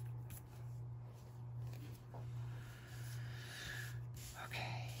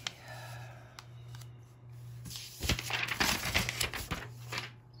 Okay.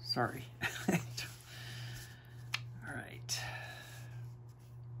 Sorry. All right.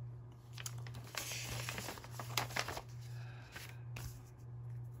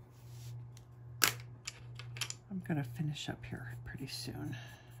 I'm going to finish up here pretty soon.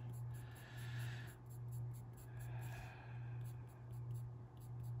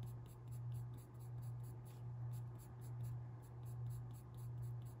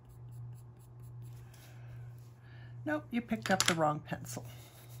 Nope, you picked up the wrong pencil.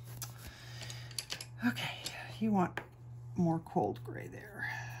 Okay, you want more cold gray there.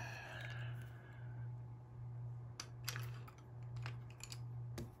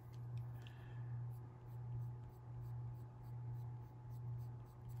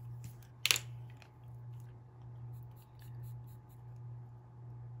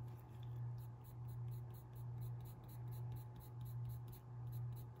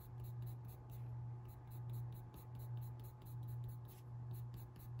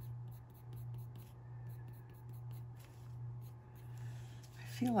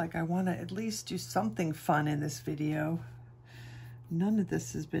 I feel like I want to at least do something fun in this video. None of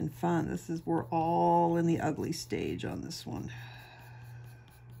this has been fun. We're all in the ugly stage on this one.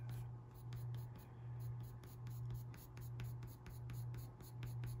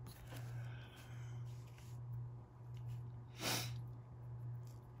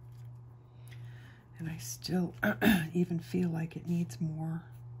 And I still even feel like it needs more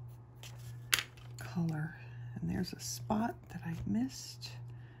color. And there's a spot that I missed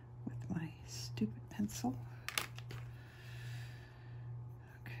with my stupid pencil.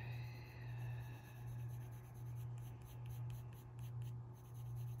 Okay.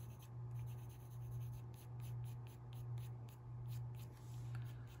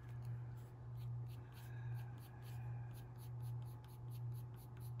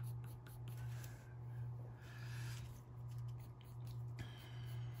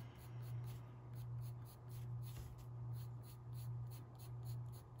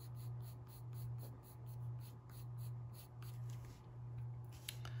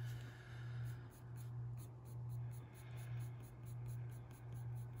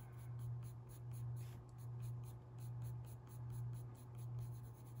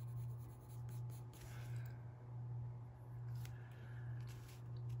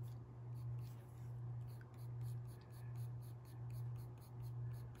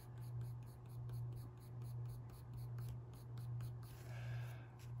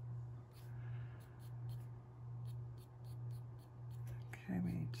 Okay,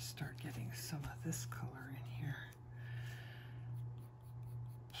 we need to start getting some of this color in here.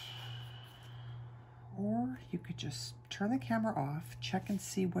 Or you could just turn the camera off, check and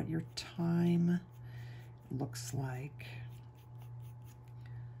see what your time looks like.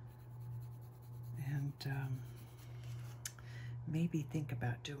 And maybe think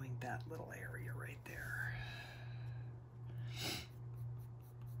about doing that little area right there.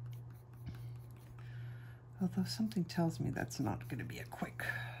 Although something tells me that's not going to be a quick.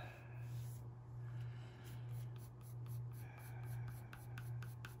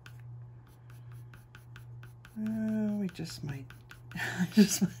 We just might.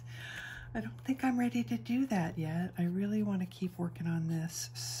 I don't think I'm ready to do that yet. I really want to keep working on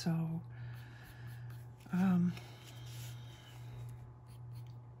this. So,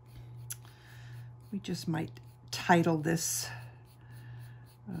 we just might title this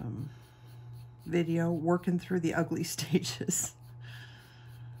video "Working Through the Ugly Stages."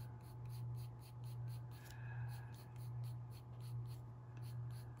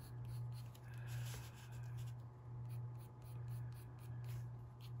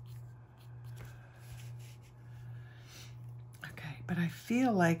 Okay, but I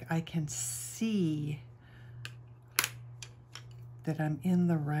feel like I can see that I'm in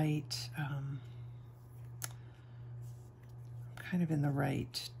the right, kind of in the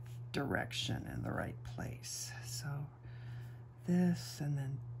right direction, in the right place. So this, and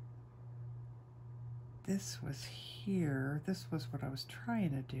then this was here. This was what I was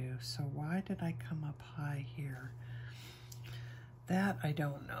trying to do. So why did I come up high here? That I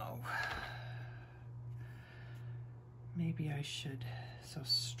don't know. Maybe I should, so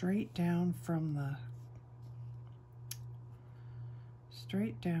straight down from the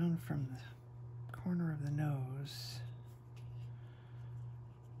corner of the nose.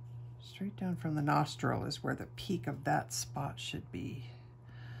 Straight down from the nostril is where the peak of that spot should be.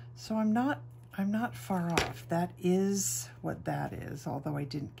 So I'm not far off. That is what that is, although I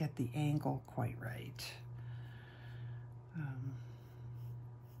didn't get the angle quite right.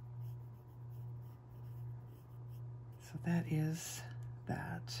 So that is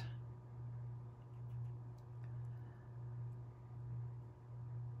that.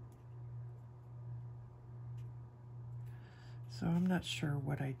 So I'm not sure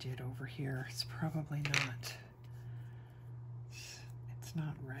what I did over here. It's probably not, it's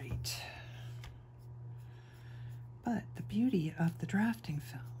not right. But the beauty of the drafting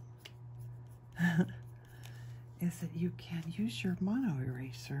film is that you can use your mono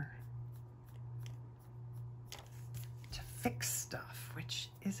eraser to fix stuff, which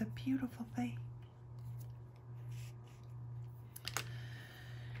is a beautiful thing.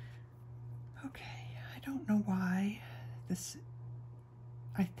 Okay, I don't know why this,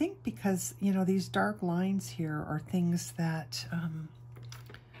 I think because, you know, these dark lines here are things that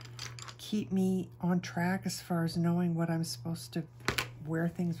keep me on track as far as knowing what I'm supposed to, where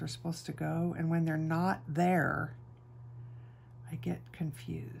things are supposed to go. And when they're not there, I get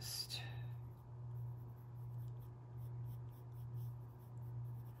confused.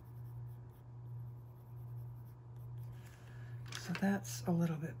 So that's a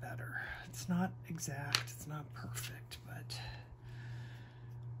little bit better. It's not exact, it's not perfect, but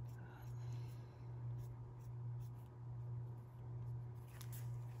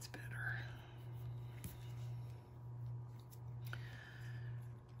it's better.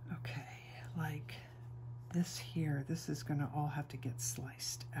 Okay, like this here, this is gonna all have to get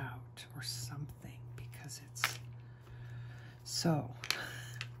sliced out or something because it's so.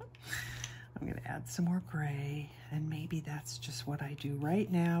 I'm going to add some more gray, and maybe that's just what I do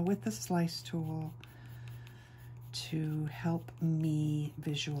right now with the slice tool to help me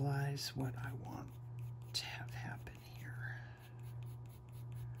visualize what I want to have happen here.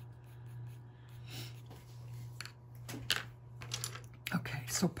 Okay,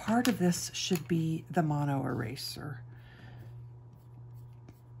 so part of this should be the mono eraser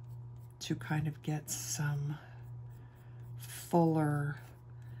to kind of get some fuller,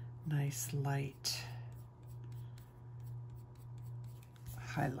 nice light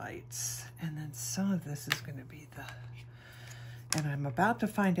highlights. And then some of this is going to be the, and I'm about to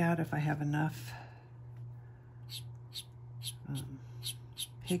find out if I have enough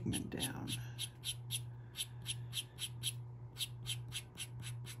pigment down.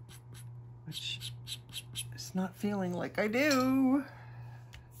 Which is not feeling like I do.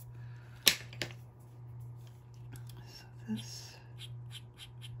 So this,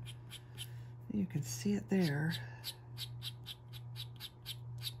 you can see it there.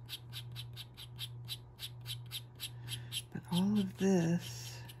 But all of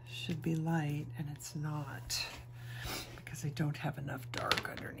this should be light, and it's not because I don't have enough dark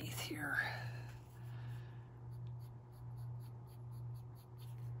underneath here.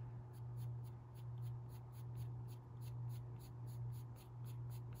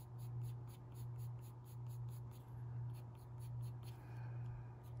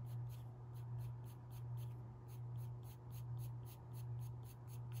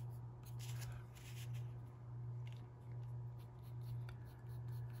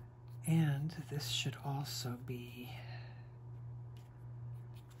 And this should also be,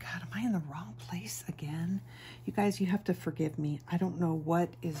 God, am I in the wrong place again? You guys, you have to forgive me. I don't know what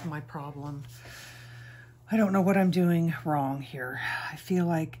is my problem. I don't know what I'm doing wrong here. I feel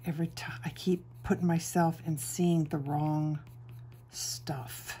like every time I keep putting myself and seeing the wrong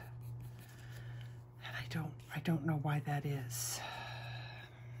stuff. And I don't know why that is.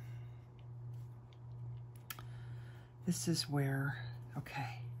 This is where,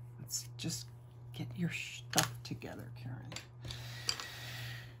 okay. Let's just get your stuff together, Karen.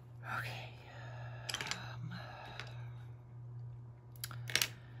 Okay.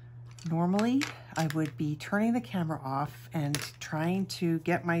 Normally, I would be turning the camera off and trying to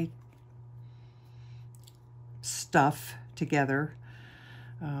get my stuff together,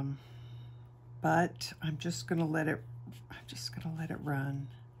 but I'm just gonna let it. I'm just gonna let it run.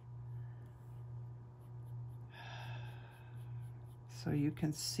 So you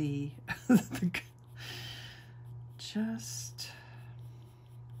can see just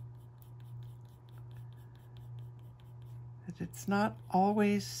that it's not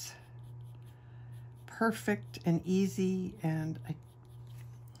always perfect and easy, and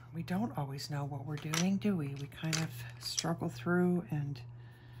we don't always know what we're doing, do we? We kind of struggle through and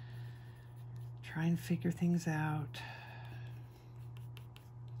try and figure things out.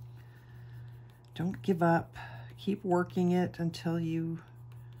 Don't give up. Keep working it until you're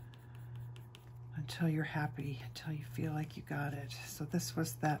happy, until you feel like you got it. So this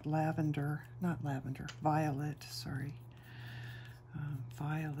was that lavender, not lavender, violet, sorry.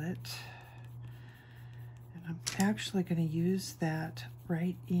 Violet. And I'm actually going to use that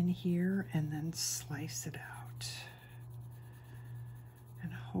right in here and then slice it out.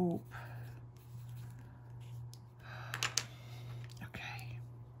 And hope.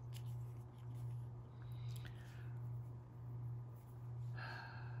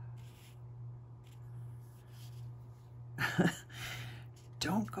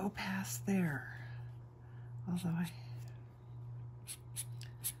 Don't go past there. Although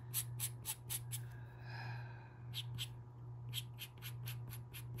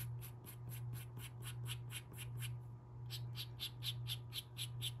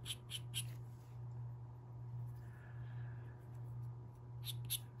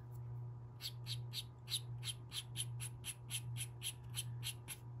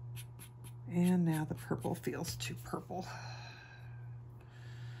purple feels too purple.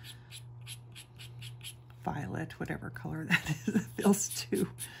 Violet, whatever color that is, it feels too,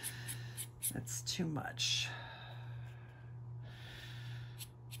 that's too much.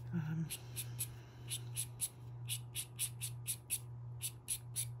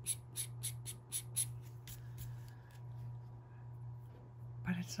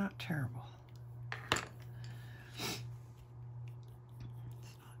 But it's not terrible. It's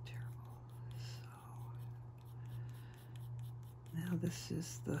not terrible. So now this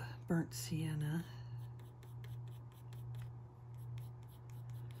is the burnt sienna.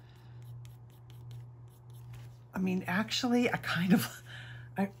 I mean, actually, I'm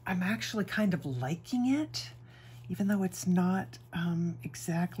actually kind of liking it, even though it's not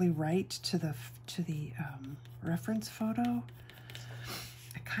exactly right to the reference photo.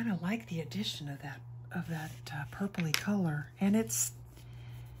 I kind of like the addition of that purpley color, and it's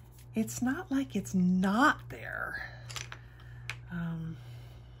not like it's not there. I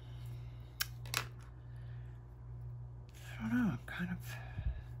don't know.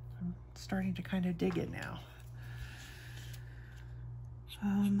 I'm starting to kind of dig it now.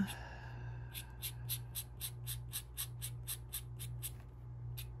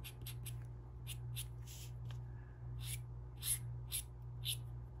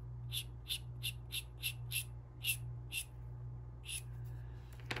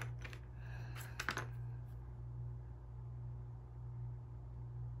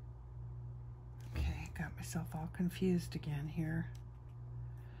 Okay, got myself all confused again here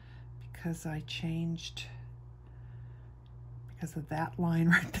because I changed because of that line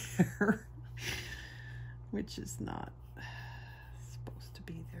right there, which is not supposed to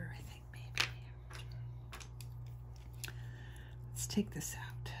be there, I think, maybe. Let's take this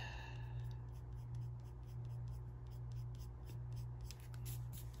out.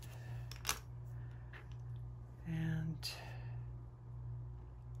 And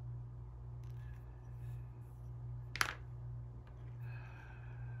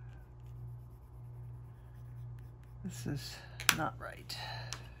this is not right.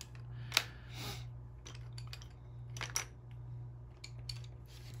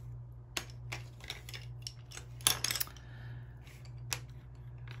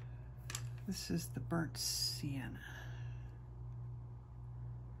 This is the burnt sienna.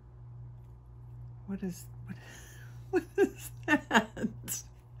 What is that?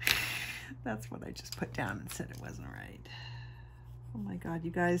 That's what I just put down and said it wasn't right. Oh my God,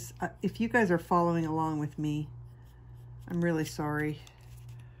 you guys, if you guys are following along with me, I'm really sorry.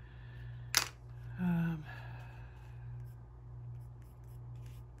 Yeah,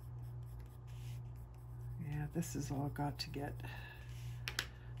 this is all got to get,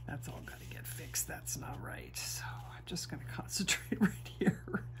 that's all got to get fixed. That's not right. So I'm just going to concentrate right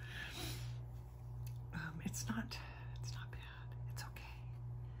here. It's not bad. It's okay.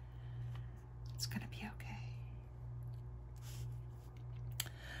 It's going to be okay.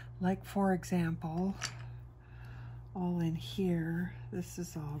 Like, for example, all in here, this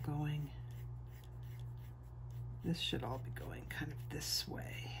is all going, this should all be going kind of this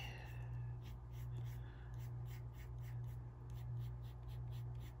way.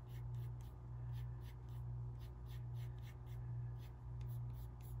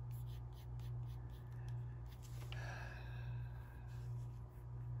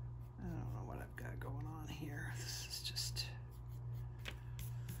 I don't know what I've got going on here. This is just,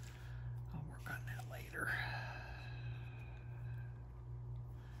 I'll work on that later.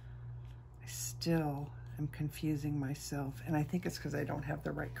 I still am confusing myself, and I think it's because I don't have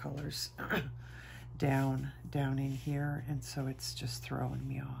the right colors down in here, and so it's just throwing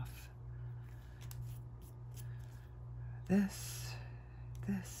me off. This.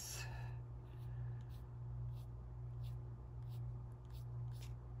 That's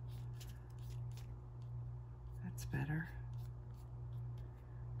better.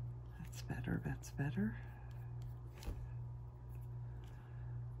 That's better. That's better.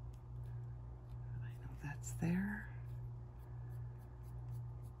 I know that's there.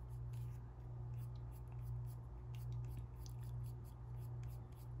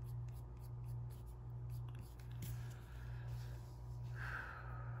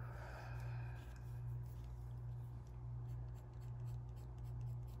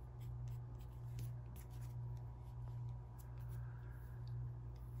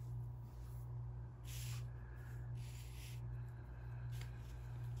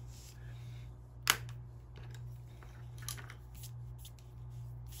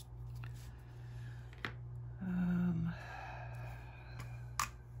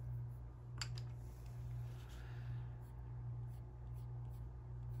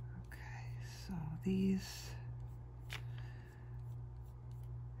 these.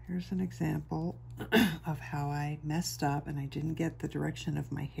 Here's an example of how I messed up and I didn't get the direction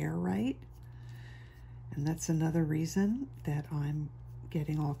of my hair right. And that's another reason that I'm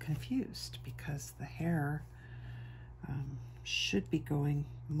getting all confused, because the hair should be going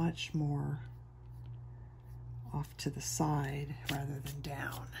much more off to the side rather than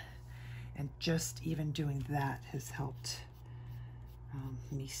down. And just even doing that has helped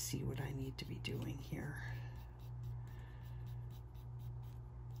me see what I need to be doing here.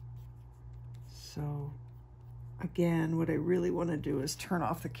 So again, what I really want to do is turn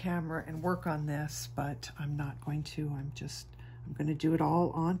off the camera and work on this, but I'm not going to. I'm going to do it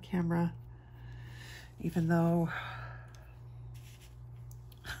all on camera, even though,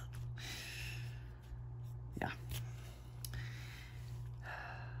 yeah.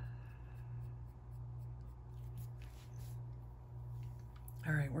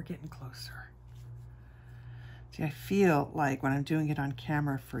 All right, we're getting closer. See, I feel like when I'm doing it on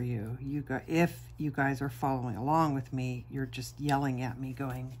camera for you, if you guys are following along with me, you're just yelling at me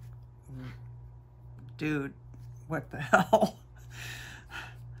going, dude, what the hell?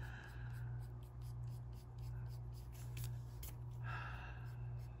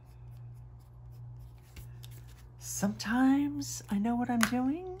 Sometimes I know what I'm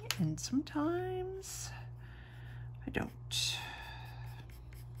doing, and sometimes I don't.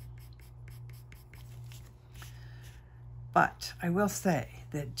 But I will say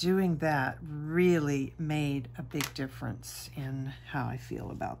that doing that really made a big difference in how I feel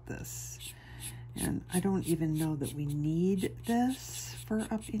about this. And I don't even know that we need this for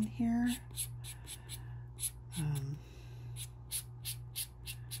up in here. I'm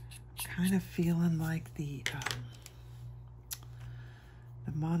kind of feeling like the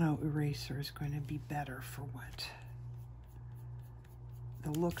mono eraser is going to be better for what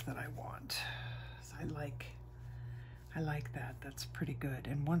the look that I want. So I like that. That's pretty good.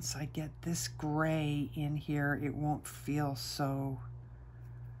 And once I get this gray in here, it won't feel so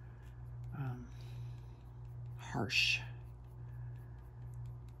harsh.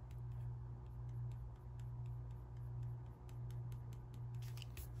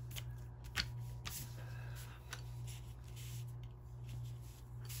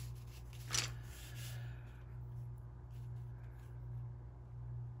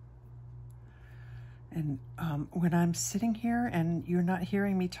 And when I'm sitting here and you're not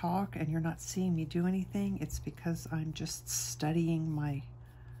hearing me talk and you're not seeing me do anything, it's because I'm just studying my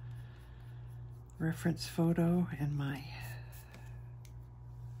reference photo and my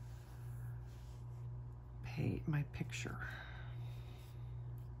picture.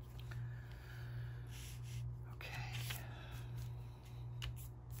 Okay.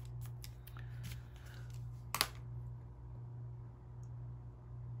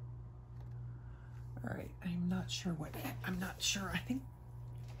 All right, I'm not sure,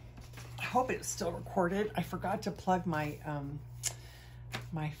 I hope it's still recorded. I forgot to plug my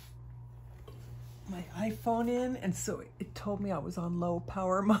my iPhone in, and so it told me I was on low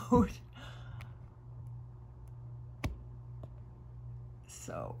power mode.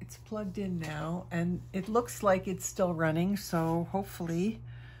 So it's plugged in now, and it looks like it's still running, so hopefully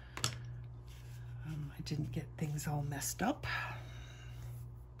I didn't get things all messed up.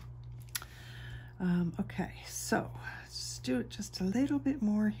 Okay, so let's do it just a little bit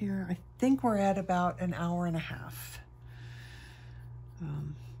more here. I think we're at about an hour and a half.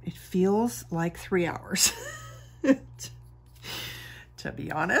 It feels like 3 hours, to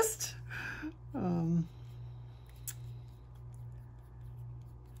be honest. Okay,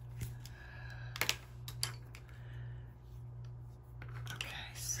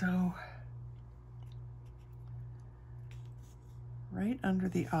 so right under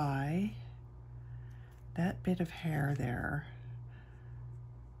the eye, that bit of hair there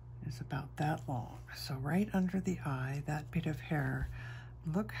is about that long. So right under the eye, that bit of hair,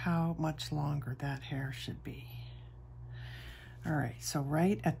 look how much longer that hair should be. All right, so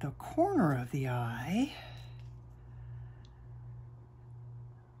right at the corner of the eye,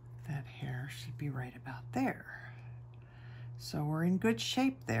 that hair should be right about there. So we're in good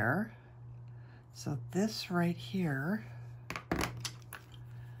shape there. So this right here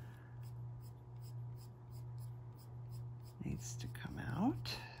needs to come out.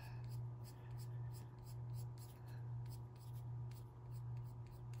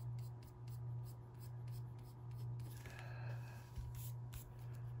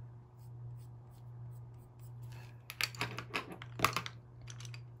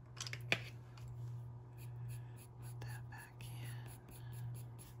 Put that back in.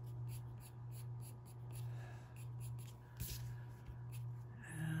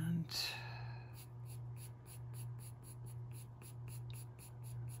 And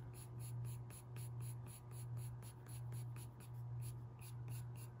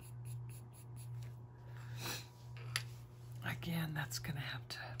again, that's gonna have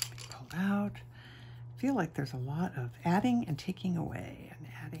to be pulled out. I feel like there's a lot of adding and taking away and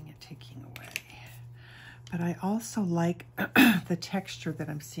adding and taking away. But I also like the texture that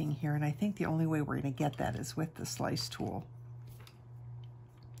I'm seeing here, and I think the only way we're gonna get that is with the slice tool.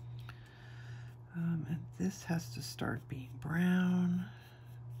 And this has to start being brown.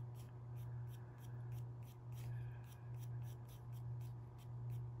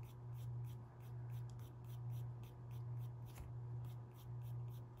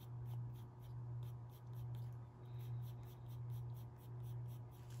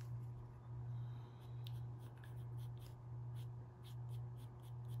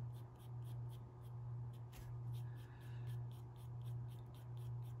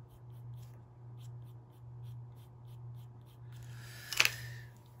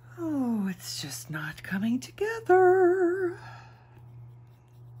 It's just not coming together.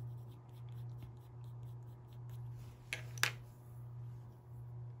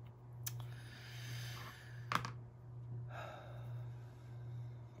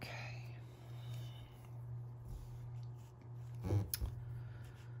 Okay.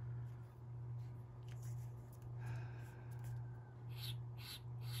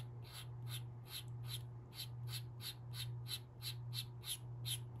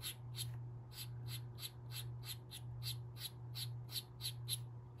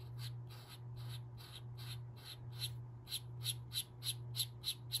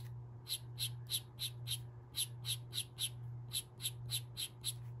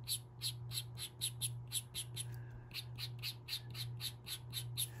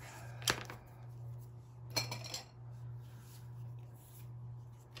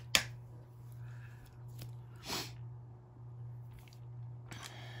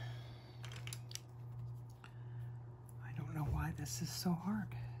 This is so hard.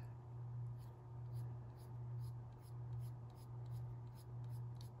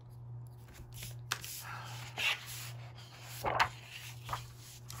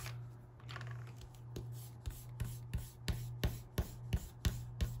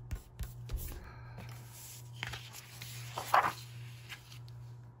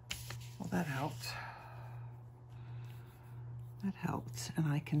 Well, that helped. That helped, and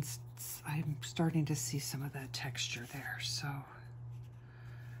I'm starting to see some of that texture there, so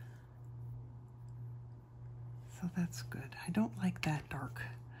that's good. I don't like that dark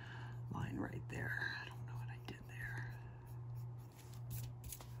line right there. I don't know what I did there.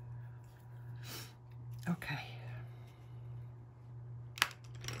 Okay.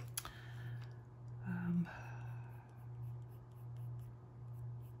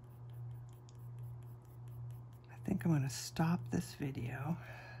 I think I'm going to stop this video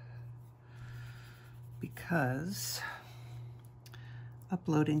because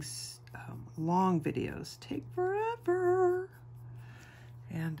uploading long videos take forever,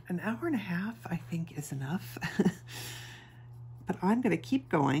 and an hour and a half I think is enough. But I'm going to keep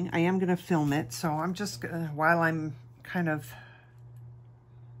going. I am going to film it, so I'm just gonna, while I'm kind of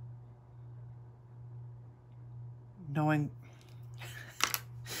knowing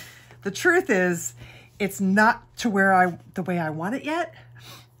the truth is it's not to where the way I want it yet,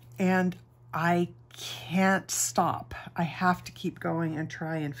 and I can't stop. I have to keep going and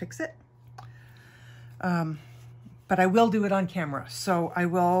try and fix it. But I will do it on camera. So I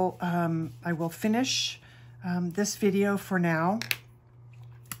will finish this video for now,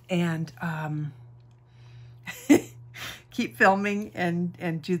 and keep filming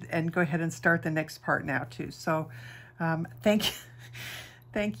and go ahead and start the next part now too. So thank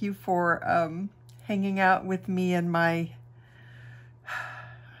you for hanging out with me and my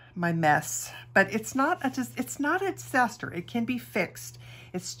mess. But it's not a disaster. It can be fixed.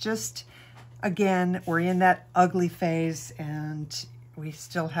 It's just, again, we're in that ugly phase, and we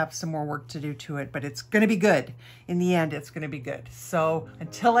still have some more work to do to it, but it's going to be good. In the end, it's going to be good. So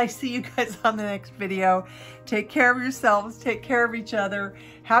until I see you guys on the next video, take care of yourselves, take care of each other.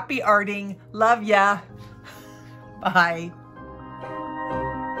 Happy arting. Love ya. Bye.